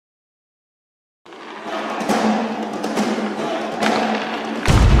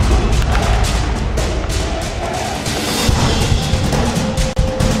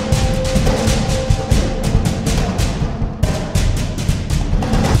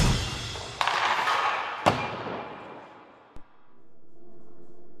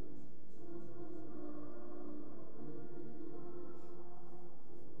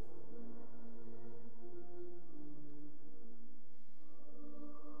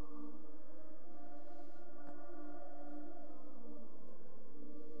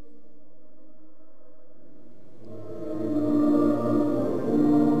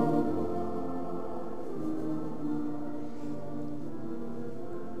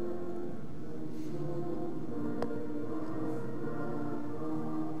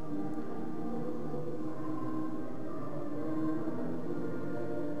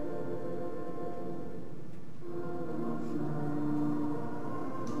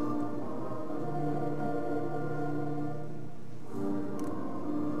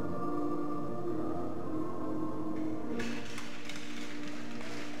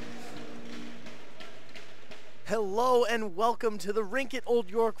Hello and welcome to the rink at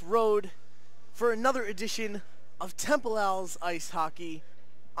Old York Road for another edition of Temple Owls Ice Hockey.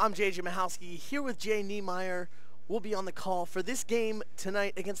 I'm JJ Michalski here with Jay Niemeyer. We'll be on the call for this game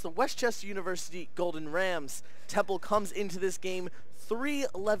tonight against the West Chester University Golden Rams. Temple comes into this game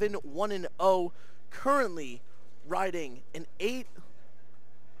 3-11-1-0, currently riding an 8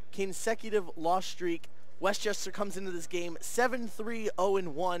 consecutive loss streak. West Chester comes into this game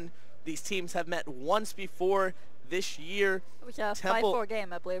 7-3-0-1. These teams have met once before this year. It was a 5-4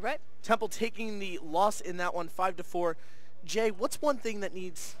 game, I believe, right? Temple taking the loss in that one 5-4. Jay, what's one thing that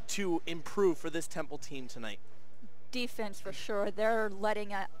needs to improve for this Temple team tonight? Defense for sure. They're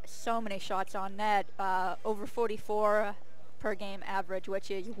letting so many shots on net, over 44 per game average, which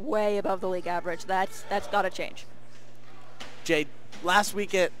is way above the league average. That's got to change. Jay, last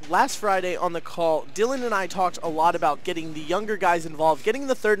Friday on the call, Dylan and I talked a lot about getting the younger guys involved, getting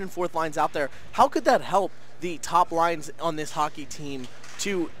the third and fourth lines out there. How could that help the top lines on this hockey team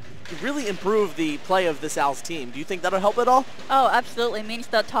to really improve the play of this Owls team? Do you think that'll help at all? Oh, absolutely. It means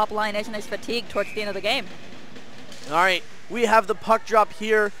the top line isn't as fatigued towards the end of the game. All right, we have the puck drop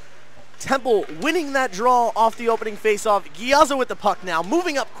here. Temple winning that draw off the opening faceoff. Giazza with the puck now,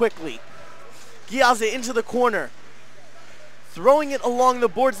 moving up quickly. Giazza into the corner. Throwing it along the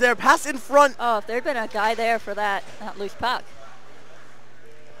boards there, pass in front. Oh, if there'd been a guy there for that loose puck.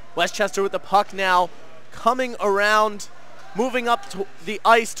 West Chester with the puck now, coming around, moving up to the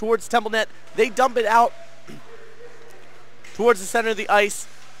ice towards Temple net. They dump it out towards the center of the ice.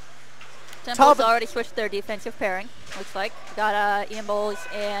 Temple's already switched their defensive pairing, looks like. Got Ian Bowles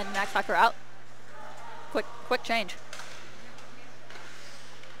and Max Tucker out. Quick change.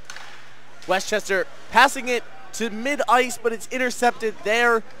 West Chester passing it to mid-ice, but it's intercepted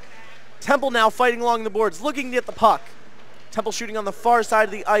there. Temple now fighting along the boards, looking to get the puck. Temple shooting on the far side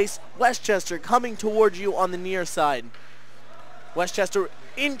of the ice. West Chester coming towards you on the near side. West Chester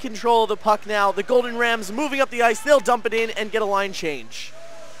in control of the puck now. The Golden Rams moving up the ice. They'll dump it in and get a line change.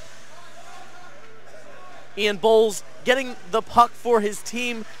 Ian Bowles getting the puck for his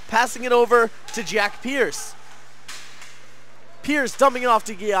team, passing it over to Jack Pierce. Pierce dumping it off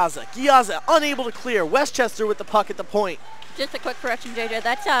to Giazza. Giazza unable to clear. West Chester with the puck at the point. Just a quick correction, JJ.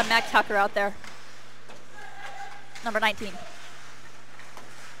 That's Max Tucker out there. Number 19.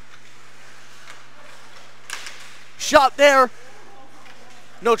 Shot there.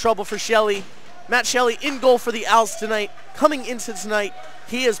 No trouble for Shelley. Matt Shelley in goal for the Owls tonight. Coming into tonight,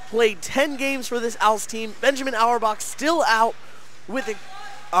 he has played 10 games for this Owls team. Benjamin Auerbach still out with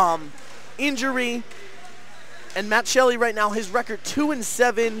an injury. And Matt Shelley right now, his record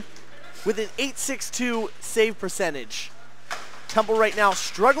 2-7 with an .862 save percentage. Temple right now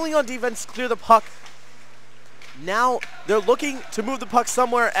struggling on defense to clear the puck. Now they're looking to move the puck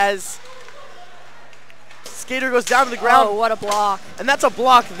somewhere as skater goes down to the ground. Oh, what a block. And that's a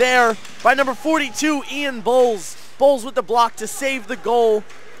block there by number 42, Ian Bowles. Bowles with the block to save the goal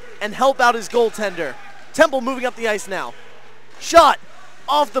and help out his goaltender. Temple moving up the ice now. Shot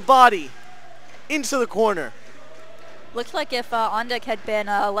off the body into the corner. Looks like if Ondick had been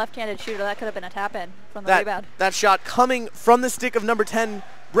a left-handed shooter, that could have been a tap-in from the rebound. That shot coming from the stick of number 10,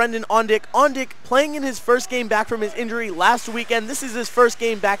 Brendan Ondick. Ondick playing in his first game back from his injury last weekend. This is his first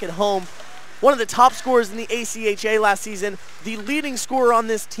game back at home. One of the top scorers in the ACHA last season. The leading scorer on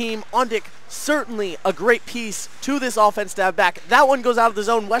this team, Ondick, certainly a great piece to this offense to have back. That one goes out of the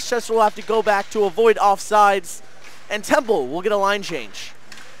zone. West Chester will have to go back to avoid offsides. And Temple will get a line change.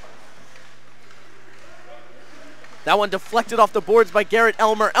 That one deflected off the boards by Garrett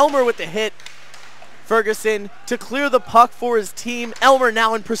Elmer. Elmer with the hit. Ferguson to clear the puck for his team. Elmer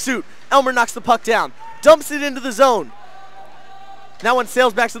now in pursuit. Elmer knocks the puck down. Dumps it into the zone. That one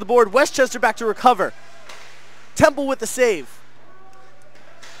sails back to the board. West Chester back to recover. Temple with the save.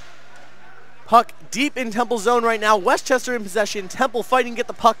 Puck deep in Temple zone right now. West Chester in possession. Temple fighting to get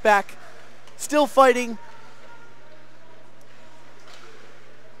the puck back. Still fighting.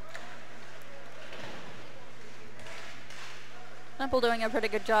 Temple doing a pretty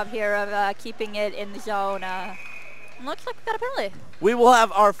good job here of keeping it in the zone. Looks like we got a penalty. We will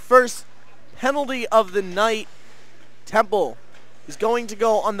have our first penalty of the night. Temple is going to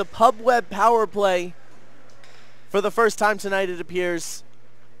go on the PubWeb power play for the first time tonight, it appears.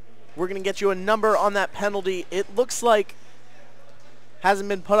 We're going to get you a number on that penalty. It looks like hasn't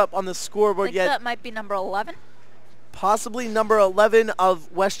been put up on the scoreboard yet. That might be number 11. Possibly number 11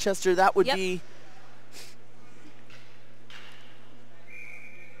 of West Chester. That would be...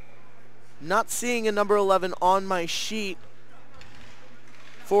 Not seeing a number 11 on my sheet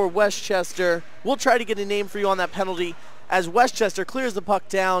for West Chester. We'll try to get a name for you on that penalty as West Chester clears the puck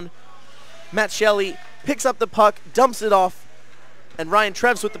down. Matt Shelley picks up the puck, dumps it off, and Ryan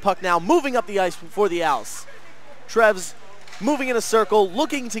Treves with the puck now, moving up the ice for the Owls. Treves moving in a circle,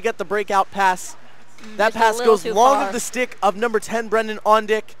 looking to get the breakout pass. That pass goes long of the stick of number 10, Brendan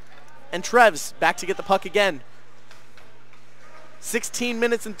Ondick, and Treves back to get the puck again. 16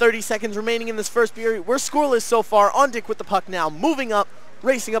 minutes and 30 seconds remaining in this first period. We're scoreless so far. Ondick with the puck now, moving up,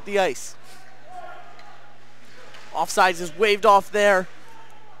 racing up the ice. Offsides is waved off there.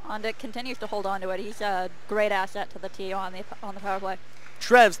 Ondick continues to hold on to it. He's a great asset to the team on the power play.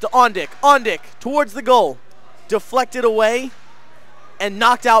 Treves to Ondick. Ondick towards the goal. Deflected away and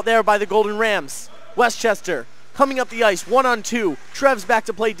knocked out there by the Golden Rams. Westchester coming up the ice, 1-on-2. Treves back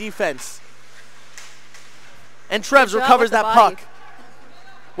to play defense. And Treves recovers that puck.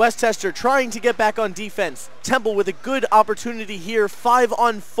 Westchester trying to get back on defense. Temple with a good opportunity here,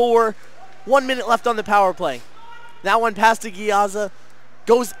 5-on-4. 1 minute left on the power play. That one past to Giaza.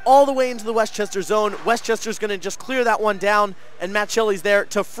 Goes all the way into the Westchester zone. Westchester's going to just clear that one down, and Matt Shelley's there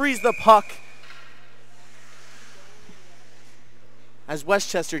to freeze the puck as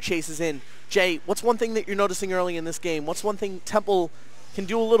Westchester chases in. Jay, what's one thing that you're noticing early in this game? What's one thing Temple can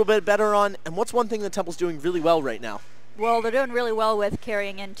do a little bit better on, and what's one thing that Temple's doing really well right now? Well, they're doing really well with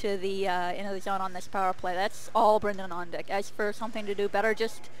carrying into the zone on this power play. That's all Brendan Ondick. As for something to do better,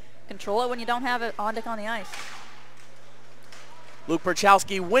 just control it when you don't have it Ondick on the ice. Luke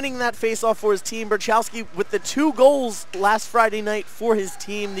Berchowski winning that faceoff for his team. Berchowski with the 2 goals last Friday night for his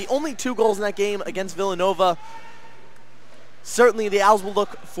team. The only 2 goals in that game against Villanova. Certainly the Owls will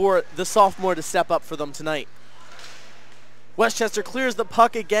look for the sophomore to step up for them tonight. Westchester clears the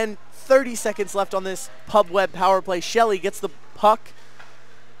puck again. 30 seconds left on this Pub Web power play. Shelley gets the puck,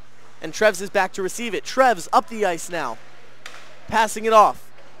 and Treves is back to receive it. Treves up the ice now, passing it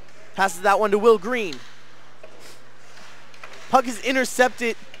off. Passes that one to Will Green. Puck is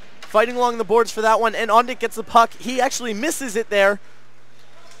intercepted, fighting along the boards for that one, and Ondick gets the puck. He actually misses it there.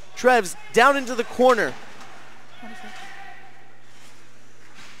 Treves down into the corner.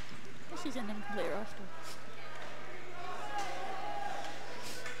 This is an incomplete roster.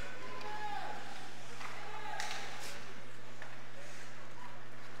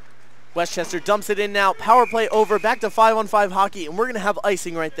 Westchester dumps it in now. Power play over, back to 5-on-5 hockey, and we're going to have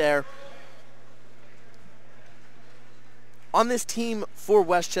icing right there. On this team for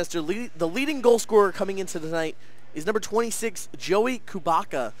Westchester, the leading goal scorer coming into tonight is number 26, Joey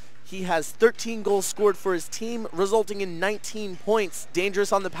Kubaka. He has 13 goals scored for his team, resulting in 19 points.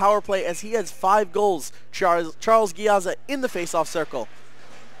 Dangerous on the power play as he has 5 goals. Charles Giaza in the face-off circle.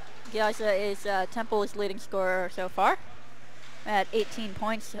 Giaza is Temple's leading scorer so far at 18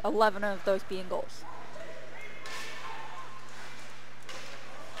 points, 11 of those being goals.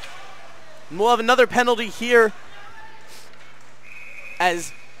 And we'll have another penalty here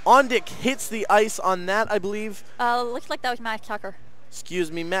as Ondick hits the ice on that, I believe. Looks like that was Max Hucker.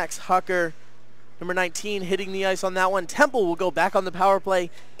 Excuse me, Max Hucker, number 19, hitting the ice on that one. Temple will go back on the power play.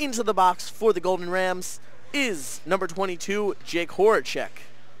 Into the box for the Golden Rams is number 22, Jake Horacek.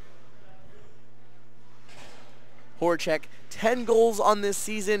 Horacek, 10 goals on this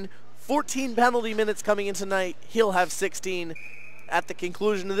season, 14 penalty minutes coming in tonight. He'll have 16 at the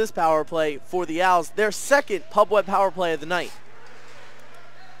conclusion of this power play for the Owls, their second Pub Web power play of the night.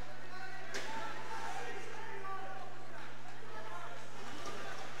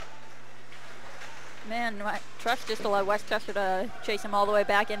 Man, Trust just allowed Westchester to chase him all the way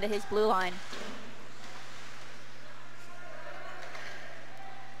back into his blue line.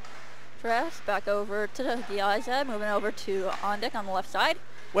 Trust back over to Giaza, moving over to Ondick on the left side.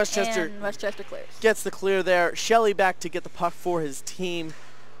 Westchester clears. Gets the clear there. Shelley back to get the puck for his team.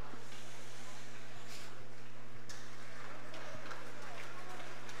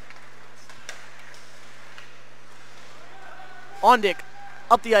 Ondick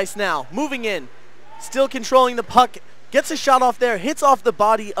up the ice now, moving in. Still controlling the puck, gets a shot off there, hits off the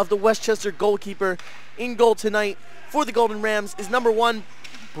body of the Westchester goalkeeper. In goal tonight for the Golden Rams is number 1,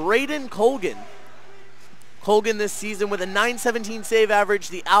 Braden Colgan. Colgan this season with a .917 save average.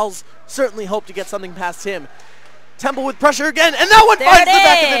 The Owls certainly hope to get something past him. Temple with pressure again, and that one finds the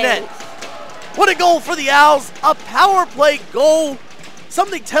back of the net. What a goal for the Owls, a power play goal.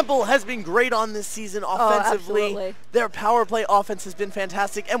 Something Temple has been great on this season offensively. Oh, their power play offense has been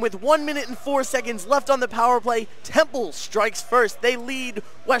fantastic. And with 1 minute and 4 seconds left on the power play, Temple strikes first. They lead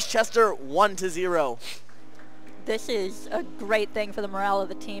Westchester 1-0. This is a great thing for the morale of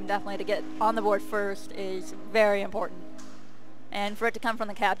the team. Definitely to get on the board first is very important. And for it to come from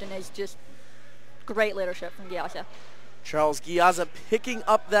the captain is just great leadership from Giaza. Charles Giaza picking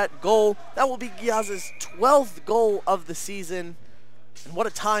up that goal. That will be Giaza's 12th goal of the season. And what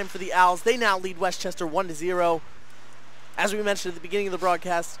a time for the Owls. They now lead Westchester 1-0. As we mentioned at the beginning of the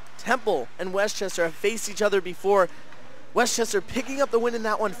broadcast, Temple and Westchester have faced each other before. Westchester picking up the win in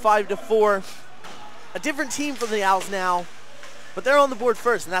that one 5-4. A different team from the Owls now, but they're on the board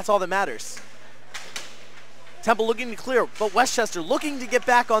first, and that's all that matters. Temple looking to clear, but Westchester looking to get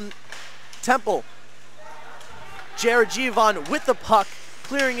back on Temple. Jared Giovon with the puck,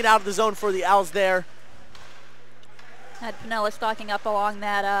 clearing it out of the zone for the Owls there. Had Pinella stalking up along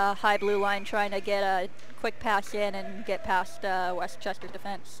that high blue line, trying to get a quick pass in and get past Westchester's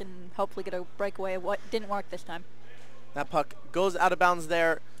defense and hopefully get a breakaway. What didn't work this time. That puck goes out of bounds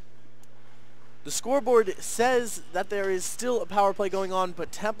there. The scoreboard says that there is still a power play going on,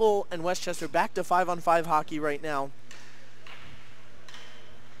 but Temple and Westchester back to 5-on-5 hockey right now.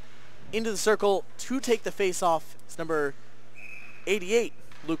 Into the circle to take the face-off is number 88,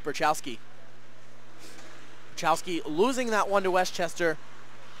 Luke Berchowski. Berchowski losing that one to Westchester.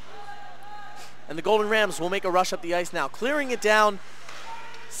 And the Golden Rams will make a rush up the ice now. Clearing it down.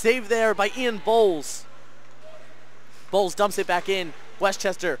 Saved there by Ian Bowles. Bowles dumps it back in.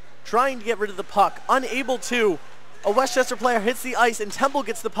 Westchester trying to get rid of the puck. Unable to. A Westchester player hits the ice and Temple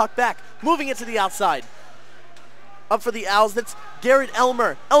gets the puck back. Moving it to the outside. Up for the Owls. That's Garrett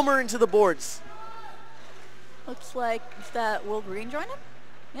Elmer. Elmer into the boards. Looks like, is that Will Green joining him?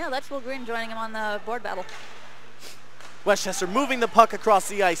 Yeah, that's Will Green joining him on the board battle. Westchester moving the puck across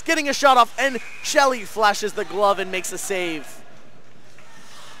the ice, getting a shot off, and Shelley flashes the glove and makes a save.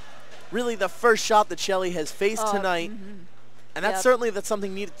 Really the first shot that Shelley has faced tonight. And that's certainly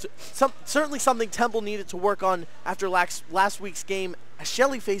something needed to, certainly something Temple needed to work on after last week's game.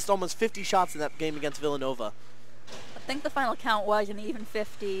 Shelley faced almost 50 shots in that game against Villanova. I think the final count was an even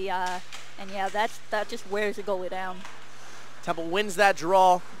 50, and yeah, that just wears the goalie down. Temple wins that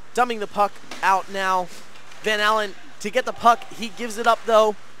draw, dumping the puck out now. Van Allen to get the puck, he gives it up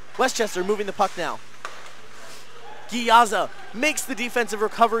though. Westchester moving the puck now. Giaza makes the defensive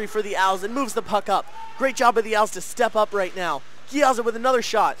recovery for the Owls and moves the puck up. Great job of the Owls to step up right now. Giaza with another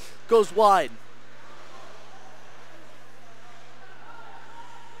shot, goes wide.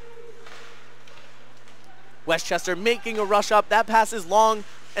 Westchester making a rush up, that pass is long,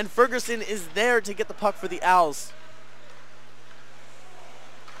 and Ferguson is there to get the puck for the Owls.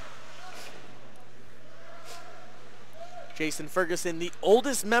 Jason Ferguson, the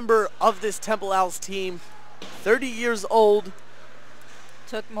oldest member of this Temple Owls team, 30 years old.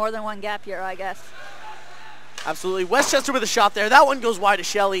 Took more than one gap year, I guess. Absolutely. Westchester with a shot there. That one goes wide to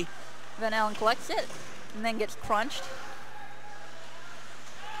Shelley. Van Allen collects it and then gets crunched.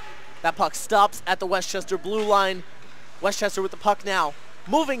 That puck stops at the Westchester blue line. Westchester with the puck now,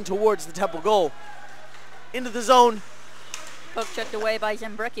 moving towards the Temple goal. Into the zone. Poke checked away by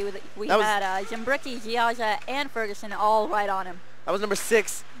Zimbricki. We had Zimbricki, Giaza, and Ferguson all right on him. That was number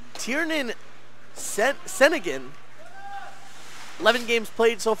 6, Tiernan Senegan. 11 games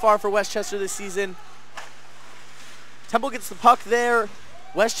played so far for Westchester this season. Temple gets the puck there.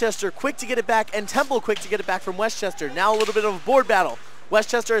 Westchester quick to get it back, and Temple quick to get it back from Westchester. Now a little bit of a board battle.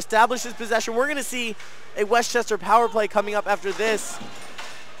 Westchester establishes possession. We're going to see a Westchester power play coming up after this.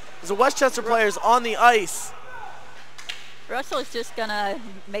 As the Westchester players on the ice. Russell is just going to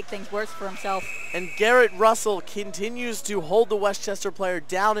make things worse for himself. And Garrett Russell continues to hold the Westchester player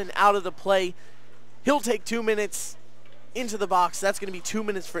down and out of the play. He'll take 2 minutes into the box. That's going to be 2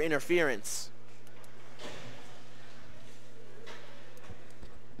 minutes for interference.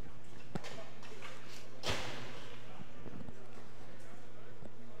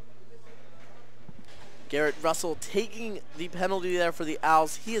 Garrett Russell taking the penalty there for the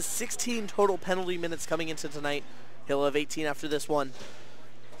Owls. He has 16 total penalty minutes coming into tonight. He'll have 18 after this one.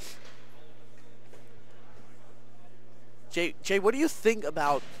 Jay, what do you think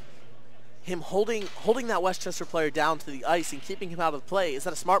about him holding that Westchester player down to the ice and keeping him out of play? Is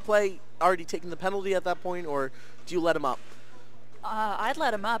that a smart play, already taking the penalty at that point, or do you let him up? I'd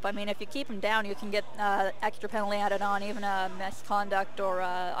let him up. I mean, if you keep him down, you can get extra penalty added on, even a misconduct or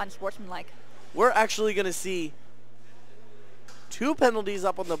unsportsmanlike. We're actually going to see 2 penalties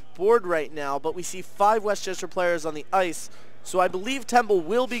up on the board right now, but we see 5 Westchester players on the ice. So I believe Temple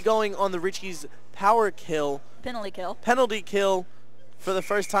will be going on the Ritchie's power kill. Penalty kill. Penalty kill for the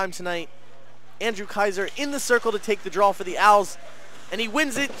first time tonight. Andrew Kaiser in the circle to take the draw for the Owls, and he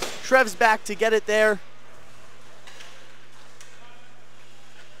wins it. Trev's back to get it there.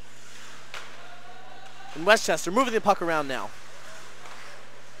 And Westchester moving the puck around now.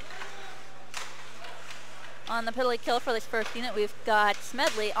 On the penalty kill for this first unit, we've got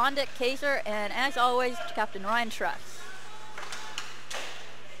Smedley, Ondick, Kaiser, and as always, Captain Ryan Truss.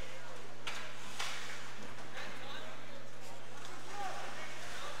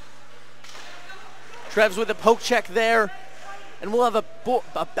 Trevs with a poke check there. And we'll have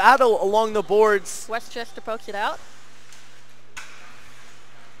a battle along the boards. Westchester pokes it out.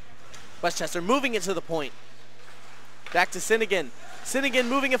 Westchester moving it to the point. Back to Sinnigan. Sinnigan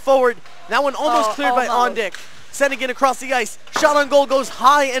moving it forward. That one almost cleared by Ondick. Sinnigan across the ice. Shot on goal goes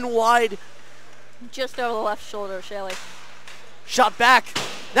high and wide. Just over the left shoulder of Shelley. Shot back.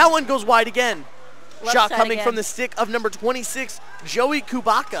 That one goes wide again. Left Shot side coming again. from the stick of number 26, Joey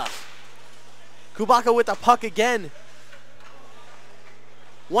Kubaka. Kubaka with the puck again.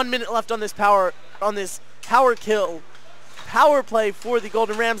 1 minute left on this power play for the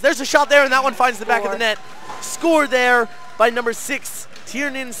Golden Rams. There's a shot there, and that one finds the back of the net. Score there by number 6,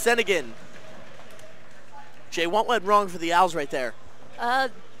 Tiernan Sinnigan. Jay, what went wrong for the Owls right there?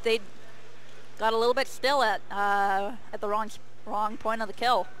 They got a little bit still at the wrong point of the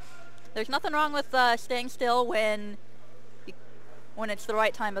kill. There's nothing wrong with staying still when it's the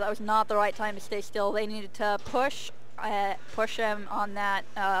right time, but that was not the right time to stay still. They needed to push him on that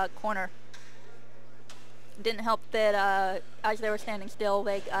corner. It didn't help that as they were standing still,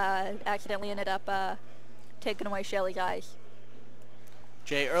 they accidentally ended up taking away Shelley's eyes.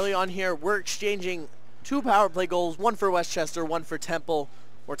 Jay, early on here, we're exchanging 2 power play goals, 1 for Westchester, 1 for Temple.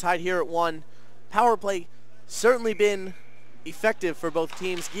 We're tied here at 1. Power play certainly been effective for both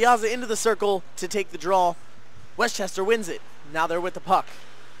teams. Gyaza into the circle to take the draw. Westchester wins it. Now they're with the puck.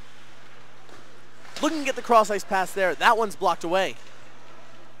 Looking at the cross ice pass there. That one's blocked away.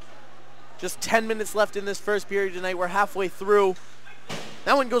 Just 10 minutes left in this first period tonight. We're halfway through.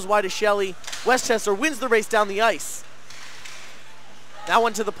 That one goes wide to Shelley. Westchester wins the race down the ice. That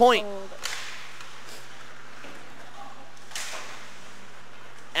one to the point.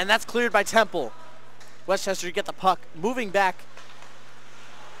 And that's cleared by Temple. Westchester to get the puck. Moving back.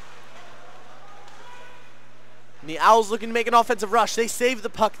 And the Owls looking to make an offensive rush. They save the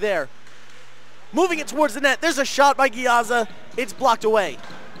puck there. Moving it towards the net. There's a shot by Gyaza. It's blocked away.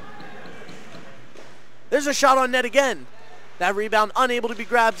 There's a shot on net again. That rebound unable to be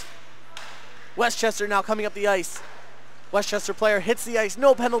grabbed. Westchester now coming up the ice. Westchester player hits the ice.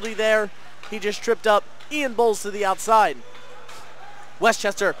 No penalty there. He just tripped up. Ian Bowles to the outside.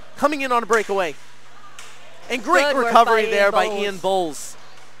 Westchester coming in on a breakaway. And great recovery there by Ian Bowles.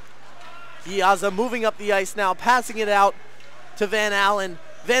 Gyaza moving up the ice now, passing it out to Van Allen.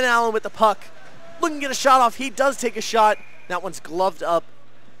 Van Allen with the puck. Looking to get a shot off. He does take a shot. That one's gloved up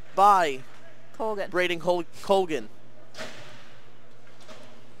by Braden Colgan.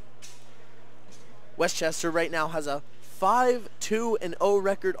 Westchester right now has a 5-2-0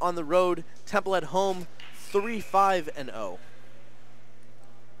 record on the road. Temple at home, 3-5-0.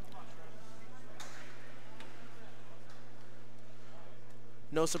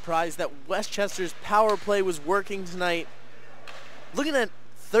 No surprise that Westchester's power play was working tonight. Looking at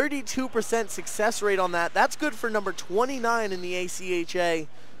 32% success rate on that. That's good for number 29 in the ACHA.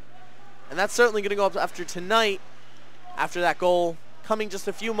 And that's certainly going to go up after tonight, after that goal coming just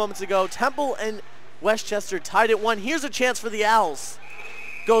a few moments ago. Temple and Westchester tied at 1. Here's a chance for the Owls.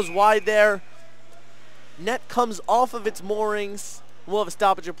 Goes wide there. Net comes off of its moorings. We'll have a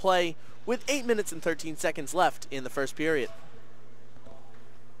stoppage of play with 8 minutes and 13 seconds left in the first period.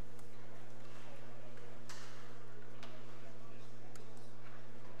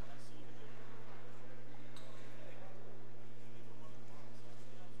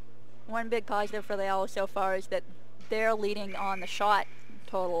 One big positive for the Owls so far is that they're leading on the shot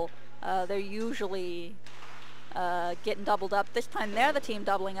total. They're usually getting doubled up. This time they're the team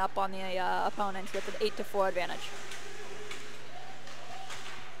doubling up on the opponents with an 8-4 advantage.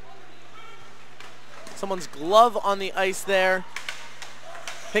 Someone's glove on the ice there.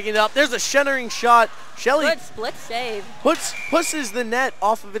 Picking it up. There's a Schennering shot. Shelley Good split save. pushes the net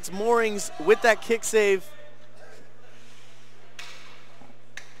off of its moorings with that kick save.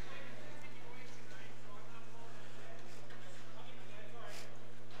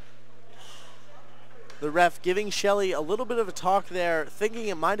 The ref giving Shelley a little bit of a talk there, thinking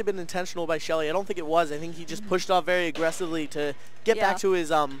it might have been intentional by Shelley. I don't think it was. I think he just pushed off very aggressively to get back to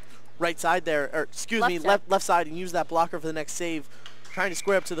his right side there, or excuse me, left side, and use that blocker for the next save. Trying to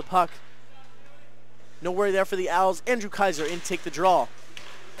square up to the puck. No worry there for the Owls. Andrew Kaiser in to take the draw.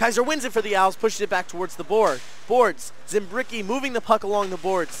 Kaiser wins it for the Owls, pushes it back towards the boards. Zimbricki moving the puck along the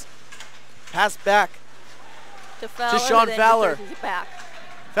boards. Pass back to Sean Fowler. Back.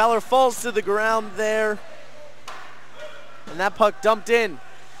 Fowler falls to the ground there. And that puck dumped in.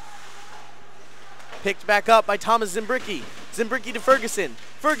 Picked back up by Thomas Zimbricki. Zimbricki to Ferguson.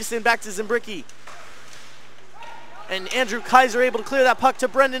 Ferguson back to Zimbricki. And Andrew Kaiser able to clear that puck to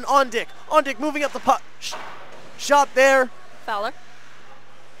Brendan Ondick. Ondick moving up the puck. Shot there. Fowler.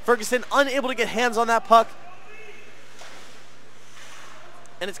 Ferguson unable to get hands on that puck.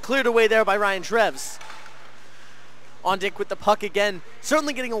 And it's cleared away there by Ryan Treves. Ondick with the puck again.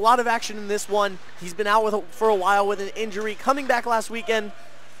 Certainly getting a lot of action in this one. He's been out for a while with an injury. Coming back last weekend.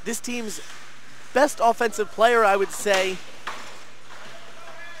 This team's best offensive player, I would say.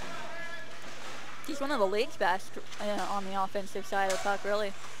 He's one of the league's best on the offensive side of the puck,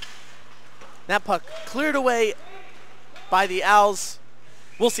 really. That puck cleared away by the Owls.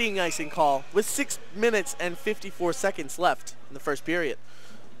 We'll see an icing call with 6 minutes and 54 seconds left in the first period.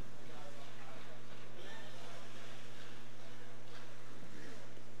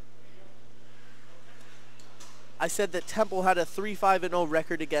 I said that Temple had a 3-5-0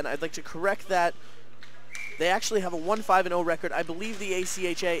 record again. I'd like to correct that. They actually have a 1-5-0 record. I believe the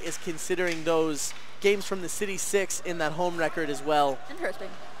ACHA is considering those games from the City 6 in that home record as well. Interesting.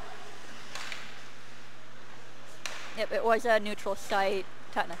 Yep, it was a neutral site,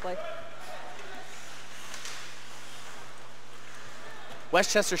 technically.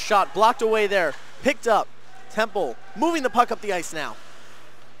 Westchester shot blocked away there. Picked up. Temple moving the puck up the ice now.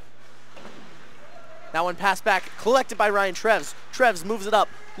 That one passed back, collected by Ryan Treves. Treves moves it up,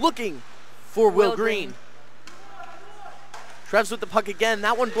 looking for Will Green. Treves with the puck again.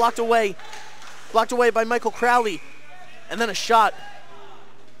 That one blocked away by Michael Crowley. And then a shot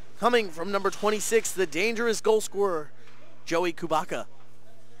coming from number 26, the dangerous goal scorer, Joey Kubaka.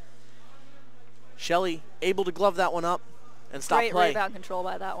 Shelley able to glove that one up and stop play. Great rebound control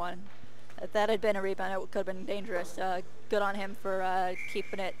by that one. If that had been a rebound, it could have been dangerous. Good on him for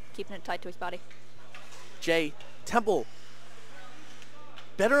keeping it tight to his body. Jay Temple,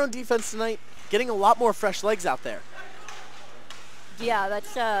 better on defense tonight, getting a lot more fresh legs out there. Yeah,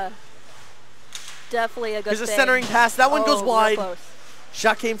 that's definitely a good thing. There's a centering pass. That one goes wide. Close.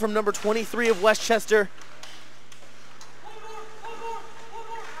 Shot came from number 23 of Westchester.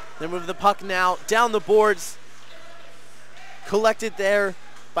 They move the puck now down the boards. Collected there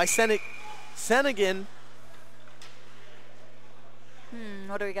by Senegan.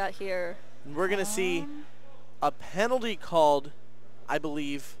 What do we got here? We're going to see a penalty called, I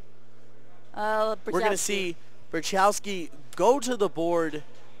believe. We're going to see Berchowski go to the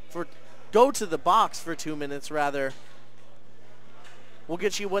box for 2 minutes rather. We'll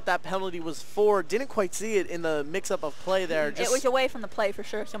get you what that penalty was for. Didn't quite see it in the mix-up of play there. It was away from the play for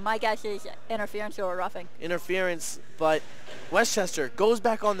sure, so my guess is interference or roughing. Interference, but Westchester goes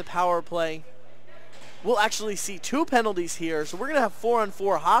back on the power play. We'll actually see 2 penalties here, so we're going to have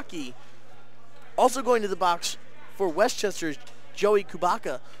 4-on-4 hockey. Also going to the box for Westchester's Joey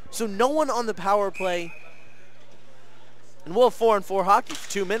Kubaka. So no one on the power play. And we'll have 4-on-4 hockey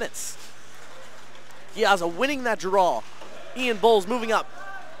for 2 minutes. Giazza winning that draw. Ian Bowles moving up.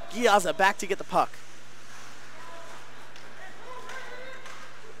 Giazza back to get the puck.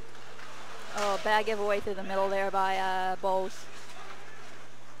 Oh, bad giveaway through the middle there by Bowles.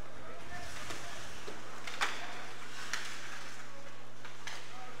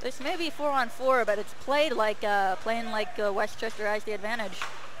 This may be 4-on-4, but it's playing like Westchester has the advantage.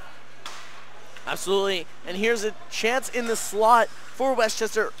 Absolutely. And here's a chance in the slot for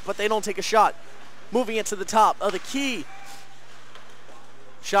Westchester, but they don't take a shot. Moving it to the top of the key.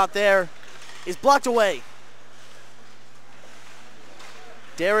 Shot there is blocked away.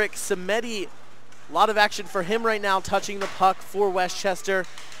 Derek Samedi, a lot of action for him right now, touching the puck for Westchester.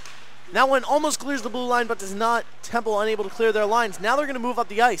 That one almost clears the blue line, but does not. Temple unable to clear their lines. Now they're going to move up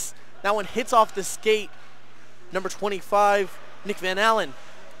the ice. That one hits off the skate. Number 25, Nick Van Allen.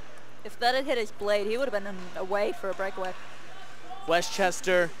 If that had hit his blade, he would have been away for a breakaway.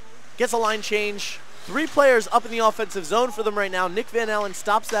 Westchester gets a line change. 3 players up in the offensive zone for them right now. Nick Van Allen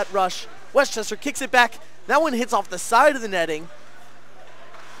stops that rush. Westchester kicks it back. That one hits off the side of the netting.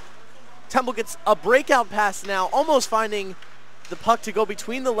 Temple gets a breakout pass now, almost finding the puck to go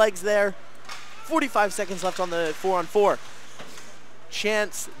between the legs there. 45 seconds left on the 4-on-4.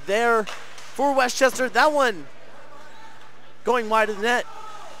 Chance there for Westchester. That one going wide of the net.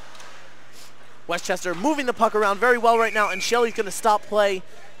 Westchester moving the puck around very well right now, and Shelley's going to stop play,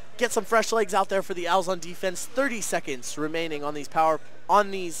 get some fresh legs out there for the Owls on defense. 30 seconds remaining on these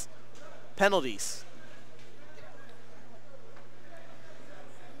penalties.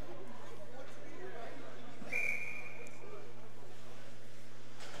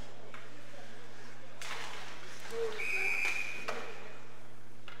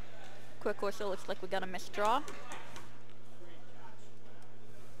 Quick whistle, looks like we got a missed draw.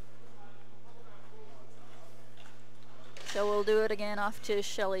 So we'll do it again off to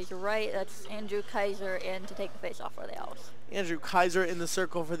Shelley's right. That's Andrew Kaiser in to take the face off for the Owls. Andrew Kaiser in the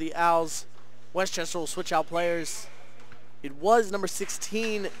circle for the Owls. Westchester will switch out players. It was number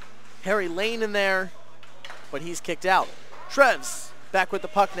 16, Harry Lane in there, but he's kicked out. Trevs back with the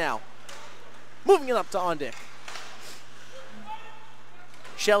puck now. Moving it up to Ondick.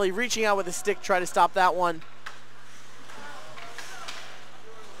 Shelley reaching out with a stick, try to stop that one.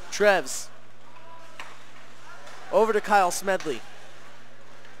 Trevs. Over to Kyle Smedley.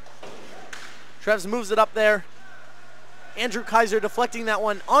 Trevs moves it up there. Andrew Kaiser deflecting that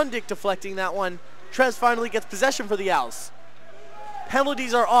one. Ondick deflecting that one. Trevs finally gets possession for the Owls.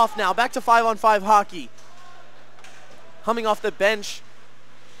 Penalties are off now. Back to 5-on-5 hockey. Coming off the bench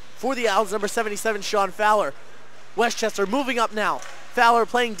for the Owls, number 77, Sean Fowler. Westchester moving up now. Fowler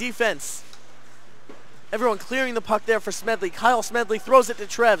playing defense. Everyone clearing the puck there for Smedley. Kyle Smedley throws it to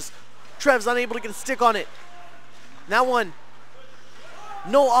Trevs. Trevs unable to get a stick on it. That one,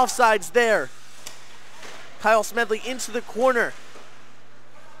 no offsides there. Kyle Smedley into the corner.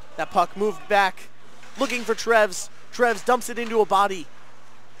 That puck moved back, looking for Trevs. Trevs dumps it into a body.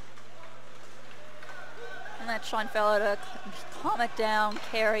 And that's Sean Fowler to calm it down,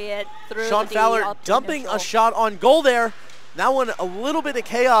 carry it through. Sean Fowler dumping a shot on goal there. That one, a little bit of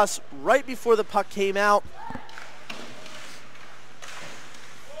chaos right before the puck came out.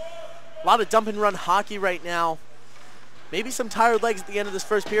 A lot of dump and run hockey right now. Maybe some tired legs at the end of this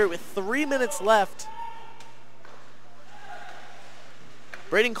first period with 3 minutes left.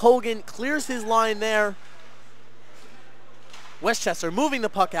 Braden Colgan clears his line there. Westchester moving the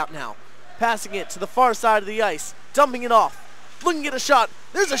puck out now. Passing it to the far side of the ice. Dumping it off. Looking at a shot.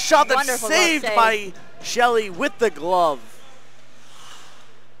 There's a shot that's Wonderful saved by Shelley with the glove.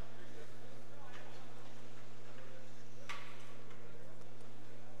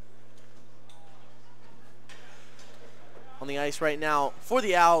 On the ice right now for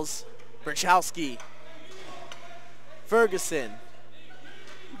the Owls, Berchowski, Ferguson.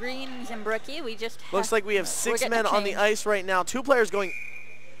 Green, Zimbricki, we just Looks like we have 6 men on the ice right now. 2 players going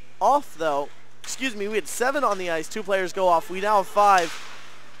off though. Excuse me, we had 7 on the ice, 2 players go off. We now have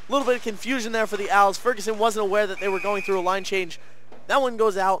 5. A little bit of confusion there for the Owls. Ferguson wasn't aware that they were going through a line change. That one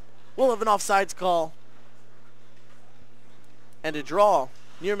goes out. We'll have an offsides call. And a draw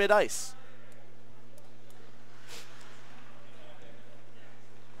near mid-ice.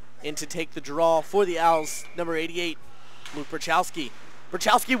 In to take the draw for the Owls, number 88, Luke Berchowski.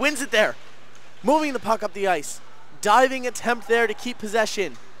 Berchowski wins it there. Moving the puck up the ice. Diving attempt there to keep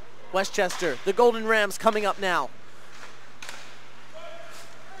possession. Westchester, the Golden Rams coming up now.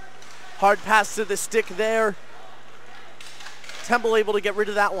 Hard pass to the stick there. Temple able to get rid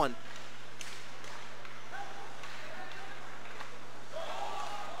of that one.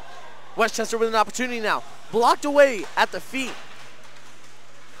 Westchester with an opportunity now. Blocked away at the feet.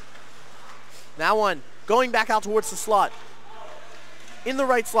 That one going back out towards the slot. In the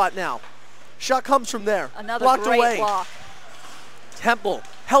right slot now. Shot comes from there. Another blocked great away. block. Temple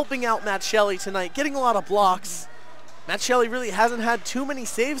helping out Matt Shelley tonight, getting a lot of blocks. Matt Shelley really hasn't had too many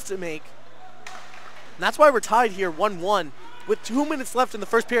saves to make. And that's why we're tied here 1-1 with 2 minutes left in the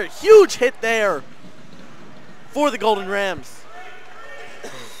first period. Huge hit there for the Golden Rams.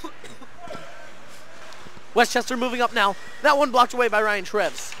 Westchester moving up now. That one blocked away by Ryan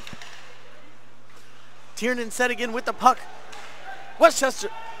Trevs. Tiernan set again with the puck. Westchester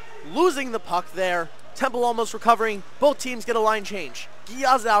losing the puck there. Temple almost recovering. Both teams get a line change.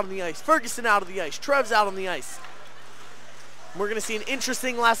 Giaz out on the ice. Ferguson out of the ice. Trevs out on the ice. We're going to see an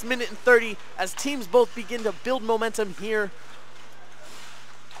interesting last minute and 30 as teams both begin to build momentum here.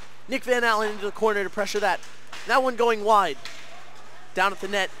 Nick Van Allen into the corner to pressure that. That one going wide. Down at the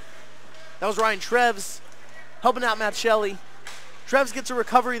net. That was Ryan Trevs helping out Matt Shelley. Trevs gets a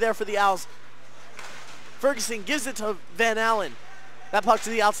recovery there for the Owls. Ferguson gives it to Van Allen. That puck to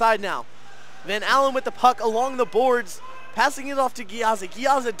the outside now. Van Allen with the puck along the boards, passing it off to Giazza.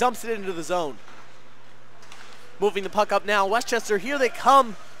 Giazza dumps it into the zone. Moving the puck up now. Westchester, here they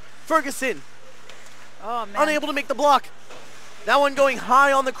come. Ferguson, Oh, man. unable to make the block. That one going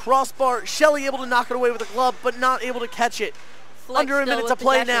high on the crossbar. Shelley able to knock it away with a glove, but not able to catch it. Flick Under a still minute with to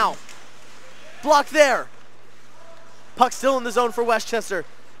play possession. now. Block there. Puck still in the zone for Westchester.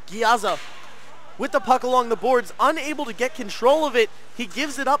 Giazza with the puck along the boards, unable to get control of it. He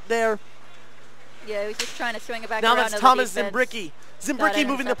gives it up there. Yeah, he was just trying to swing it back Now around that's to Thomas the defense. Zimbricki. Got Zimbricki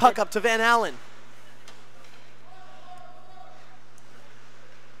moving the puck intercepted. up to Van Allen.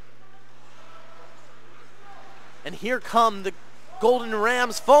 And here come the Golden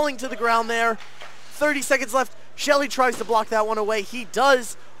Rams falling to the ground there. 30 seconds left. Shelley tries to block that one away. He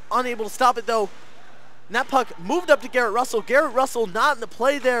does. Unable to stop it though. And that puck moved up to Garrett Russell. Garrett Russell not in the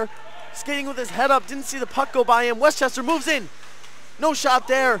play there. Skating with his head up. Didn't see the puck go by him. Westchester moves in. No shot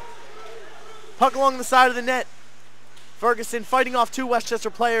there. Puck along the side of the net. Ferguson fighting off 2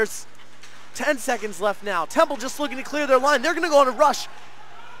 Westchester players. 10 seconds left now. Temple just looking to clear their line. They're going to go on a rush.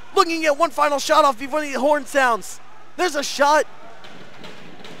 Looking to get one final shot off before the horn sounds. There's a shot.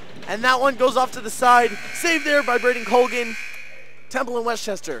 And that one goes off to the side. Saved there by Braden Colgan. Temple and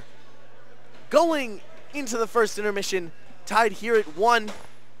Westchester going into the first intermission. Tied here at 1.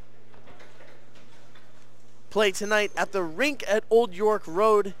 Play tonight at the rink at Old York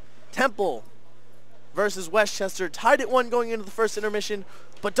Road. Temple versus Westchester. Tied at 1 going into the first intermission.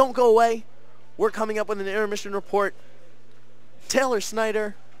 But don't go away. We're coming up with an intermission report. Taylor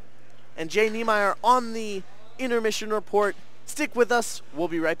Snyder and Jay Niemeyer on the intermission report. Stick with us. We'll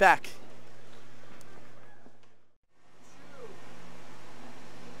be right back.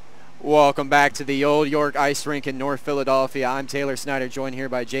 Welcome back to the Old York Ice Rink in North Philadelphia. I'm Taylor Snyder, joined here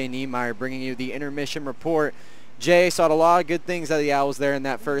by Jay Niemeyer, bringing you the intermission report. Jay, saw a lot of good things out of the Owls there in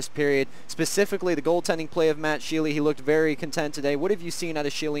that first period, specifically the goaltending play of Matt Sheely. He looked very content today. What have you seen out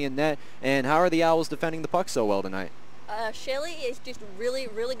of Sheely in net, and how are the Owls defending the puck so well tonight? Sheely is just really,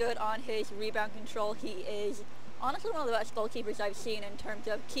 really good on his rebound control. He is honestly one of the best goalkeepers I've seen in terms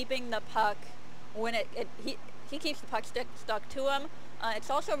of keeping the puck when he keeps the puck stuck to him. It's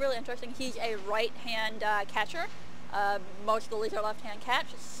also really interesting. He's a right-hand catcher. Most goalies are left-hand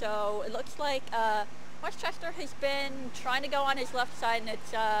catch, so it looks like Westchester has been trying to go on his left side, and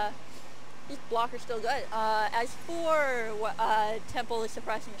it's his blocker's still good. As for Temple is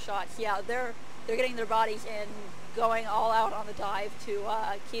suppressing shots, yeah, they're getting their bodies in, going all out on the dive to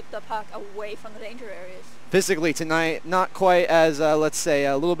keep the puck away from the danger areas. Physically tonight, not quite as, let's say,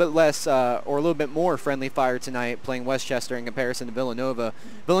 a little bit less or a little bit more friendly fire tonight playing Westchester in comparison to Villanova.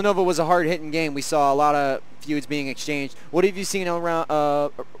 Villanova was a hard-hitting game. We saw a lot of feuds being exchanged. What have you seen around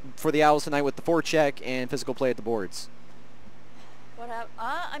for the Owls tonight with the forecheck and physical play at the boards?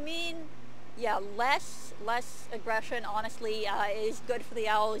 I mean, yeah, less aggression, honestly, is good for the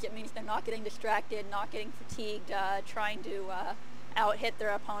Owls. It means they're not getting distracted, not getting fatigued, trying to out-hit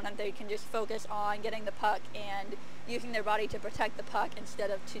their opponent. They can just focus on getting the puck and using their body to protect the puck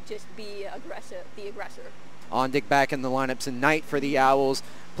instead of to just be the aggressor. Ondick back in the lineup tonight for the Owls.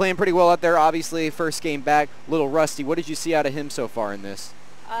 Playing pretty well out there, obviously. First game back, a little rusty. What did you see out of him so far in this?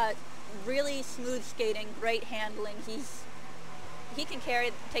 Really smooth skating, great handling. He can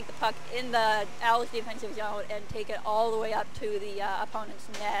take the puck in the Owls defensive zone and take it all the way up to the opponent's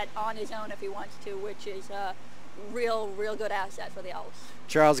net on his own if he wants to, which is a real good asset for the Owls.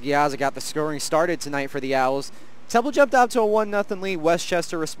 Charles Giazza got the scoring started tonight for the Owls. Temple jumped out to a 1-0 lead.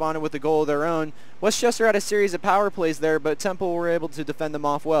 Westchester responded with a goal of their own. Westchester had a series of power plays there, but Temple were able to defend them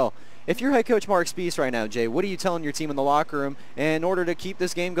off well. If you're head coach Mark Spies right now, Jay, what are you telling your team in the locker room in order to keep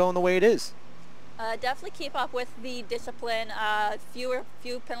this game going the way it is? Definitely keep up with the discipline,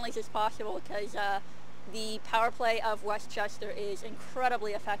 few penalties as possible, because the power play of Westchester is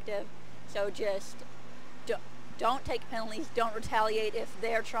incredibly effective. So just don't take penalties, don't retaliate if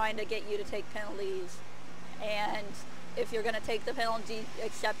they're trying to get you to take penalties, and if you're going to take the penalty,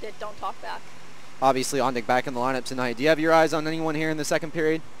 accept it, don't talk back. Obviously, Ondick back in the lineup tonight. Do you have your eyes on anyone here in the second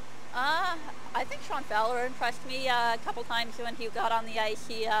period? I think Sean Fowler impressed me a couple times when he got on the ice.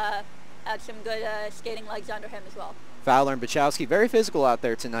 He had some good skating legs under him as well. Fowler and Bachowski, very physical out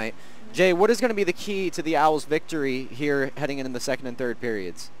there tonight. Mm-hmm. Jay, what is going to be the key to the Owls' victory here heading into the second and third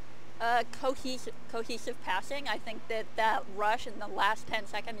periods? Cohesive passing. I think that rush in the last 10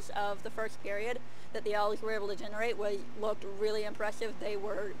 seconds of the first period that the Owls were able to generate looked really impressive. They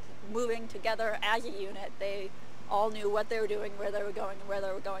were moving together as a unit. They all knew what they were doing, where they were going, and where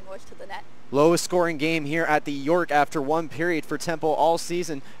they were going was to the net. Lowest scoring game here at the York after one period for Temple all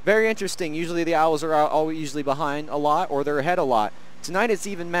season. Very interesting. Usually the Owls are always usually behind a lot or they're ahead a lot. Tonight it's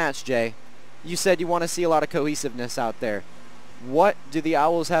even matched, Jay. You said you want to see a lot of cohesiveness out there. What do the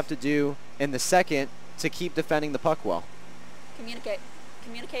Owls have to do in the second to keep defending the puck well?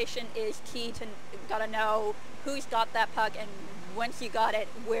 Communication is key. Got to know who's got that puck and once you got it,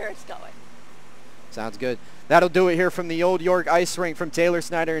 where it's going. Sounds good. That'll do it here from the Old York Ice Rink from Taylor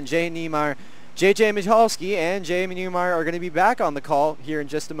Snyder and Jay Niemeyer. JJ Michalski and Jay Niemeyer are going to be back on the call here in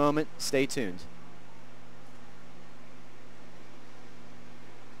just a moment. Stay tuned.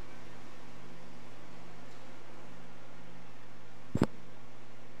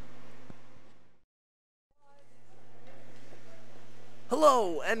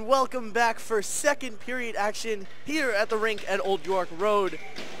 Hello and welcome back for second period action here at the rink at Old York Road.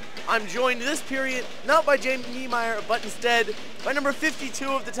 I'm joined this period not by Jay Niemeyer, but instead by number 52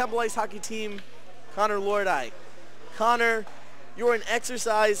 of the Temple Ice Hockey team, Connor Lordi. Connor, you're an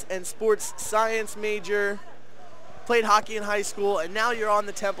exercise and sports science major, played hockey in high school, and now you're on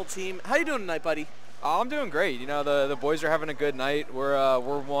the Temple team. How you doing tonight, buddy? I'm doing great. You know, the boys are having a good night. We're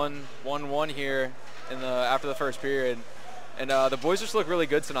 1-1 here after the first period, and the boys just look really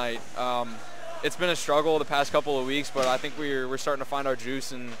good tonight. It's been a struggle the past couple of weeks, but I think we're starting to find our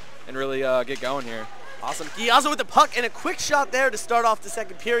juice and really get going here. Awesome. Giazza with the puck and a quick shot there to start off the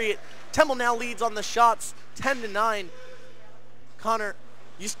second period. Temple now leads on the shots, 10-9. Connor,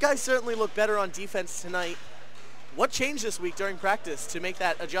 you guys certainly look better on defense tonight. What changed this week during practice to make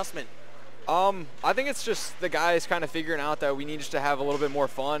that adjustment? I think it's just the guys kind of figuring out that we need just to have a little bit more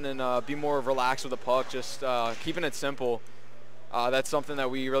fun and be more relaxed with the puck, just keeping it simple. That's something that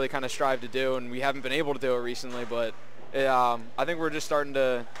we really kind of strive to do, and we haven't been able to do it recently, but I think we're just starting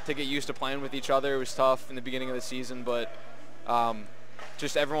to get used to playing with each other. It was tough in the beginning of the season, but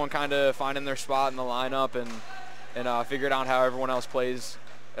just everyone kind of finding their spot in the lineup and figuring out how everyone else plays.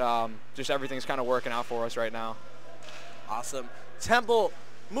 Just everything's kind of working out for us right now. Awesome. Temple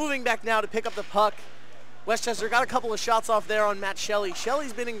moving back now to pick up the puck. Westchester got a couple of shots off there on Matt Shelley.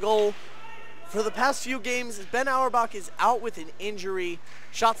 Shelley's been in goal for the past few games. Ben Auerbach is out with an injury.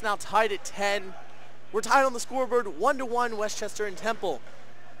 Shots now tied at 10. We're tied on the scoreboard, 1-1, Westchester and Temple.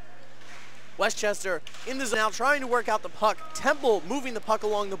 Westchester in the zone now trying to work out the puck. Temple moving the puck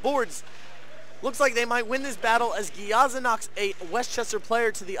along the boards. Looks like they might win this battle as Giazza knocks a Westchester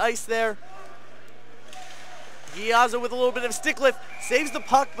player to the ice there. Giazza with a little bit of stick lift, saves the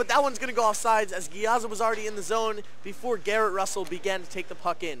puck, but that one's going to go offsides as Giazza was already in the zone before Garrett Russell began to take the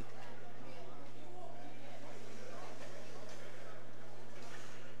puck in.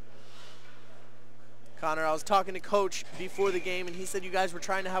 Connor, I was talking to Coach before the game, and he said you guys were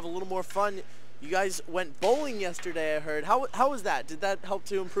trying to have a little more fun. You guys went bowling yesterday, I heard. How was that? Did that help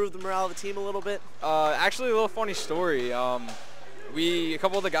to improve the morale of the team a little bit? Actually, a little funny story. A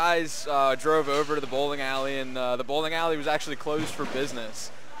couple of the guys drove over to the bowling alley, and the bowling alley was actually closed for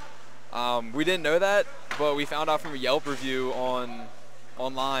business. We didn't know that, but we found out from a Yelp review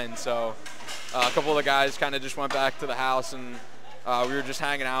online. So a couple of the guys kind of just went back to the house, and we were just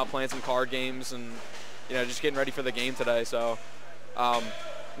hanging out, playing some card games, and just getting ready for the game today. So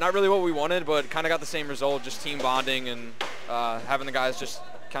not really what we wanted, but kind of got the same result, just team bonding and having the guys just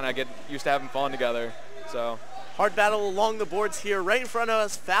kind of get used to having fun together. So. Hard battle along the boards here. Right in front of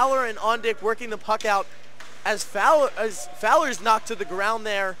us, Fowler and Ondick working the puck out as Fowler's knocked to the ground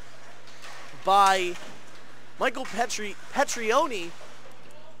there by Michael Petrioni.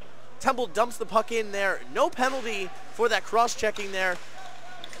 Temple dumps the puck in there. No penalty for that cross-checking there.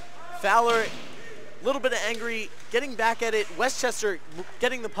 Fowler, a little bit of angry, getting back at it. Westchester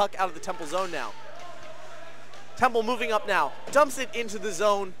getting the puck out of the Temple zone now. Temple moving up now, dumps it into the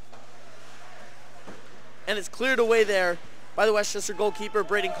zone. And it's cleared away there by the Westchester goalkeeper,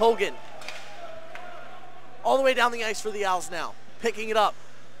 Braden Colgan. All the way down the ice for the Owls now. Picking it up.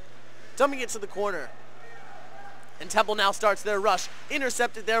 Dumping it to the corner. And Temple now starts their rush.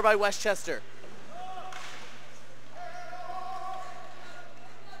 Intercepted there by Westchester.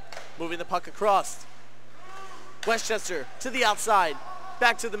 Moving the puck across. Westchester to the outside.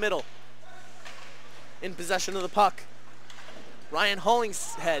 Back to the middle. In possession of the puck. Ryan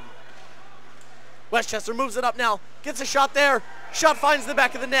Hollingshead. Westchester moves it up now, gets a shot there. Shot finds the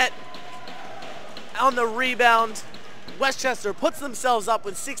back of the net. On the rebound, Westchester puts themselves up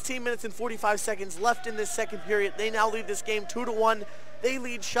with 16 minutes and 45 seconds left in this second period. They now lead this game 2-1. They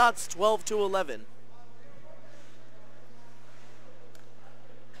lead shots 12-11.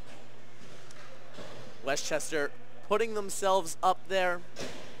 Westchester putting themselves up there.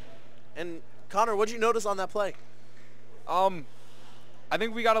 And Connor, what did you notice on that play? I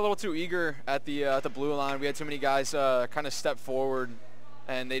think we got a little too eager at the blue line. We had too many guys kind of step forward,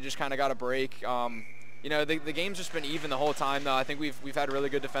 and they just kind of got a break. The game's just been even the whole time, though. I think we've had really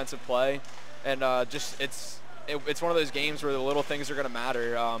good defensive play, and it's one of those games where the little things are going to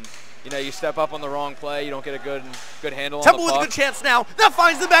matter. You step up on the wrong play, you don't get a good handle on the puck. Temple with a good chance now. That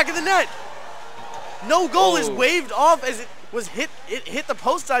finds the back of the net. No goal is waved off as it was hit. It hit the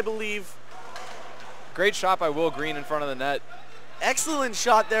post, I believe. Great shot by Will Green in front of the net. Excellent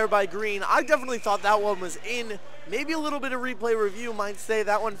shot there by Green. I definitely thought that one was in. Maybe a little bit of replay review might say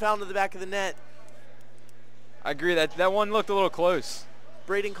that one found to the back of the net. I agree. That one looked a little close.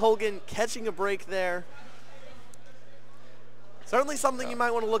 Braden Colgan catching a break there. Certainly something you might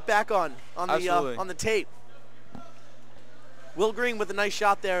want to look back on the tape. Will Green with a nice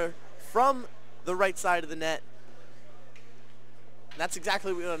shot there from the right side of the net. That's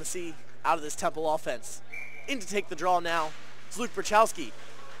exactly what we want to see out of this Temple offense. In to take the draw now. It's Luke Brachowski.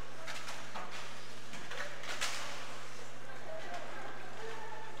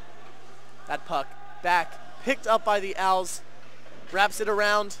 That puck back, picked up by the Owls, wraps it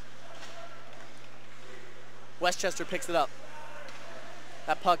around. Westchester picks it up.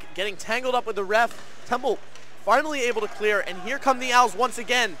 That puck getting tangled up with the ref. Temple finally able to clear, and here come the Owls once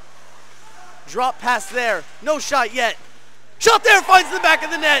again. Drop pass there. No shot yet. Shot there, finds the back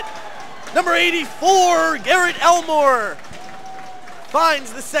of the net. Number 84, Garrett Elmore,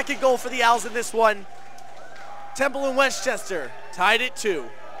 finds the second goal for the Owls in this one. Temple and Westchester tied at 2.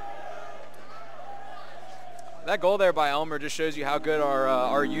 That goal there by Elmer just shows you how good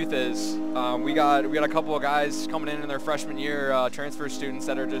our youth is. We got a couple of guys coming in their freshman year, transfer students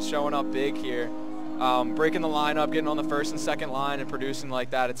that are just showing up big here, breaking the lineup, getting on the first and second line, and producing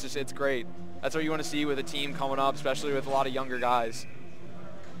like that. It's great. That's what you want to see with a team coming up, especially with a lot of younger guys.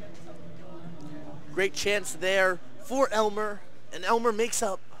 Great chance there for Elmer, and Elmer makes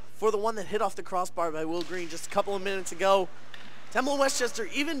up for the one that hit off the crossbar by Will Green just a couple of minutes ago. Temple and Westchester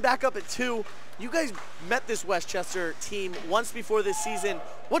even back up at 2. You guys met this Westchester team once before this season.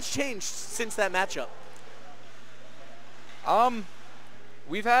 What's changed since that matchup?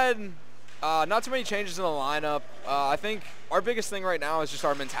 We've had not too many changes in the lineup. I think our biggest thing right now is just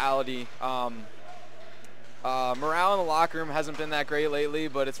our mentality. Morale in the locker room hasn't been that great lately,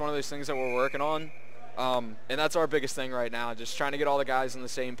 but it's one of those things that we're working on. And that's our biggest thing right now, just trying to get all the guys on the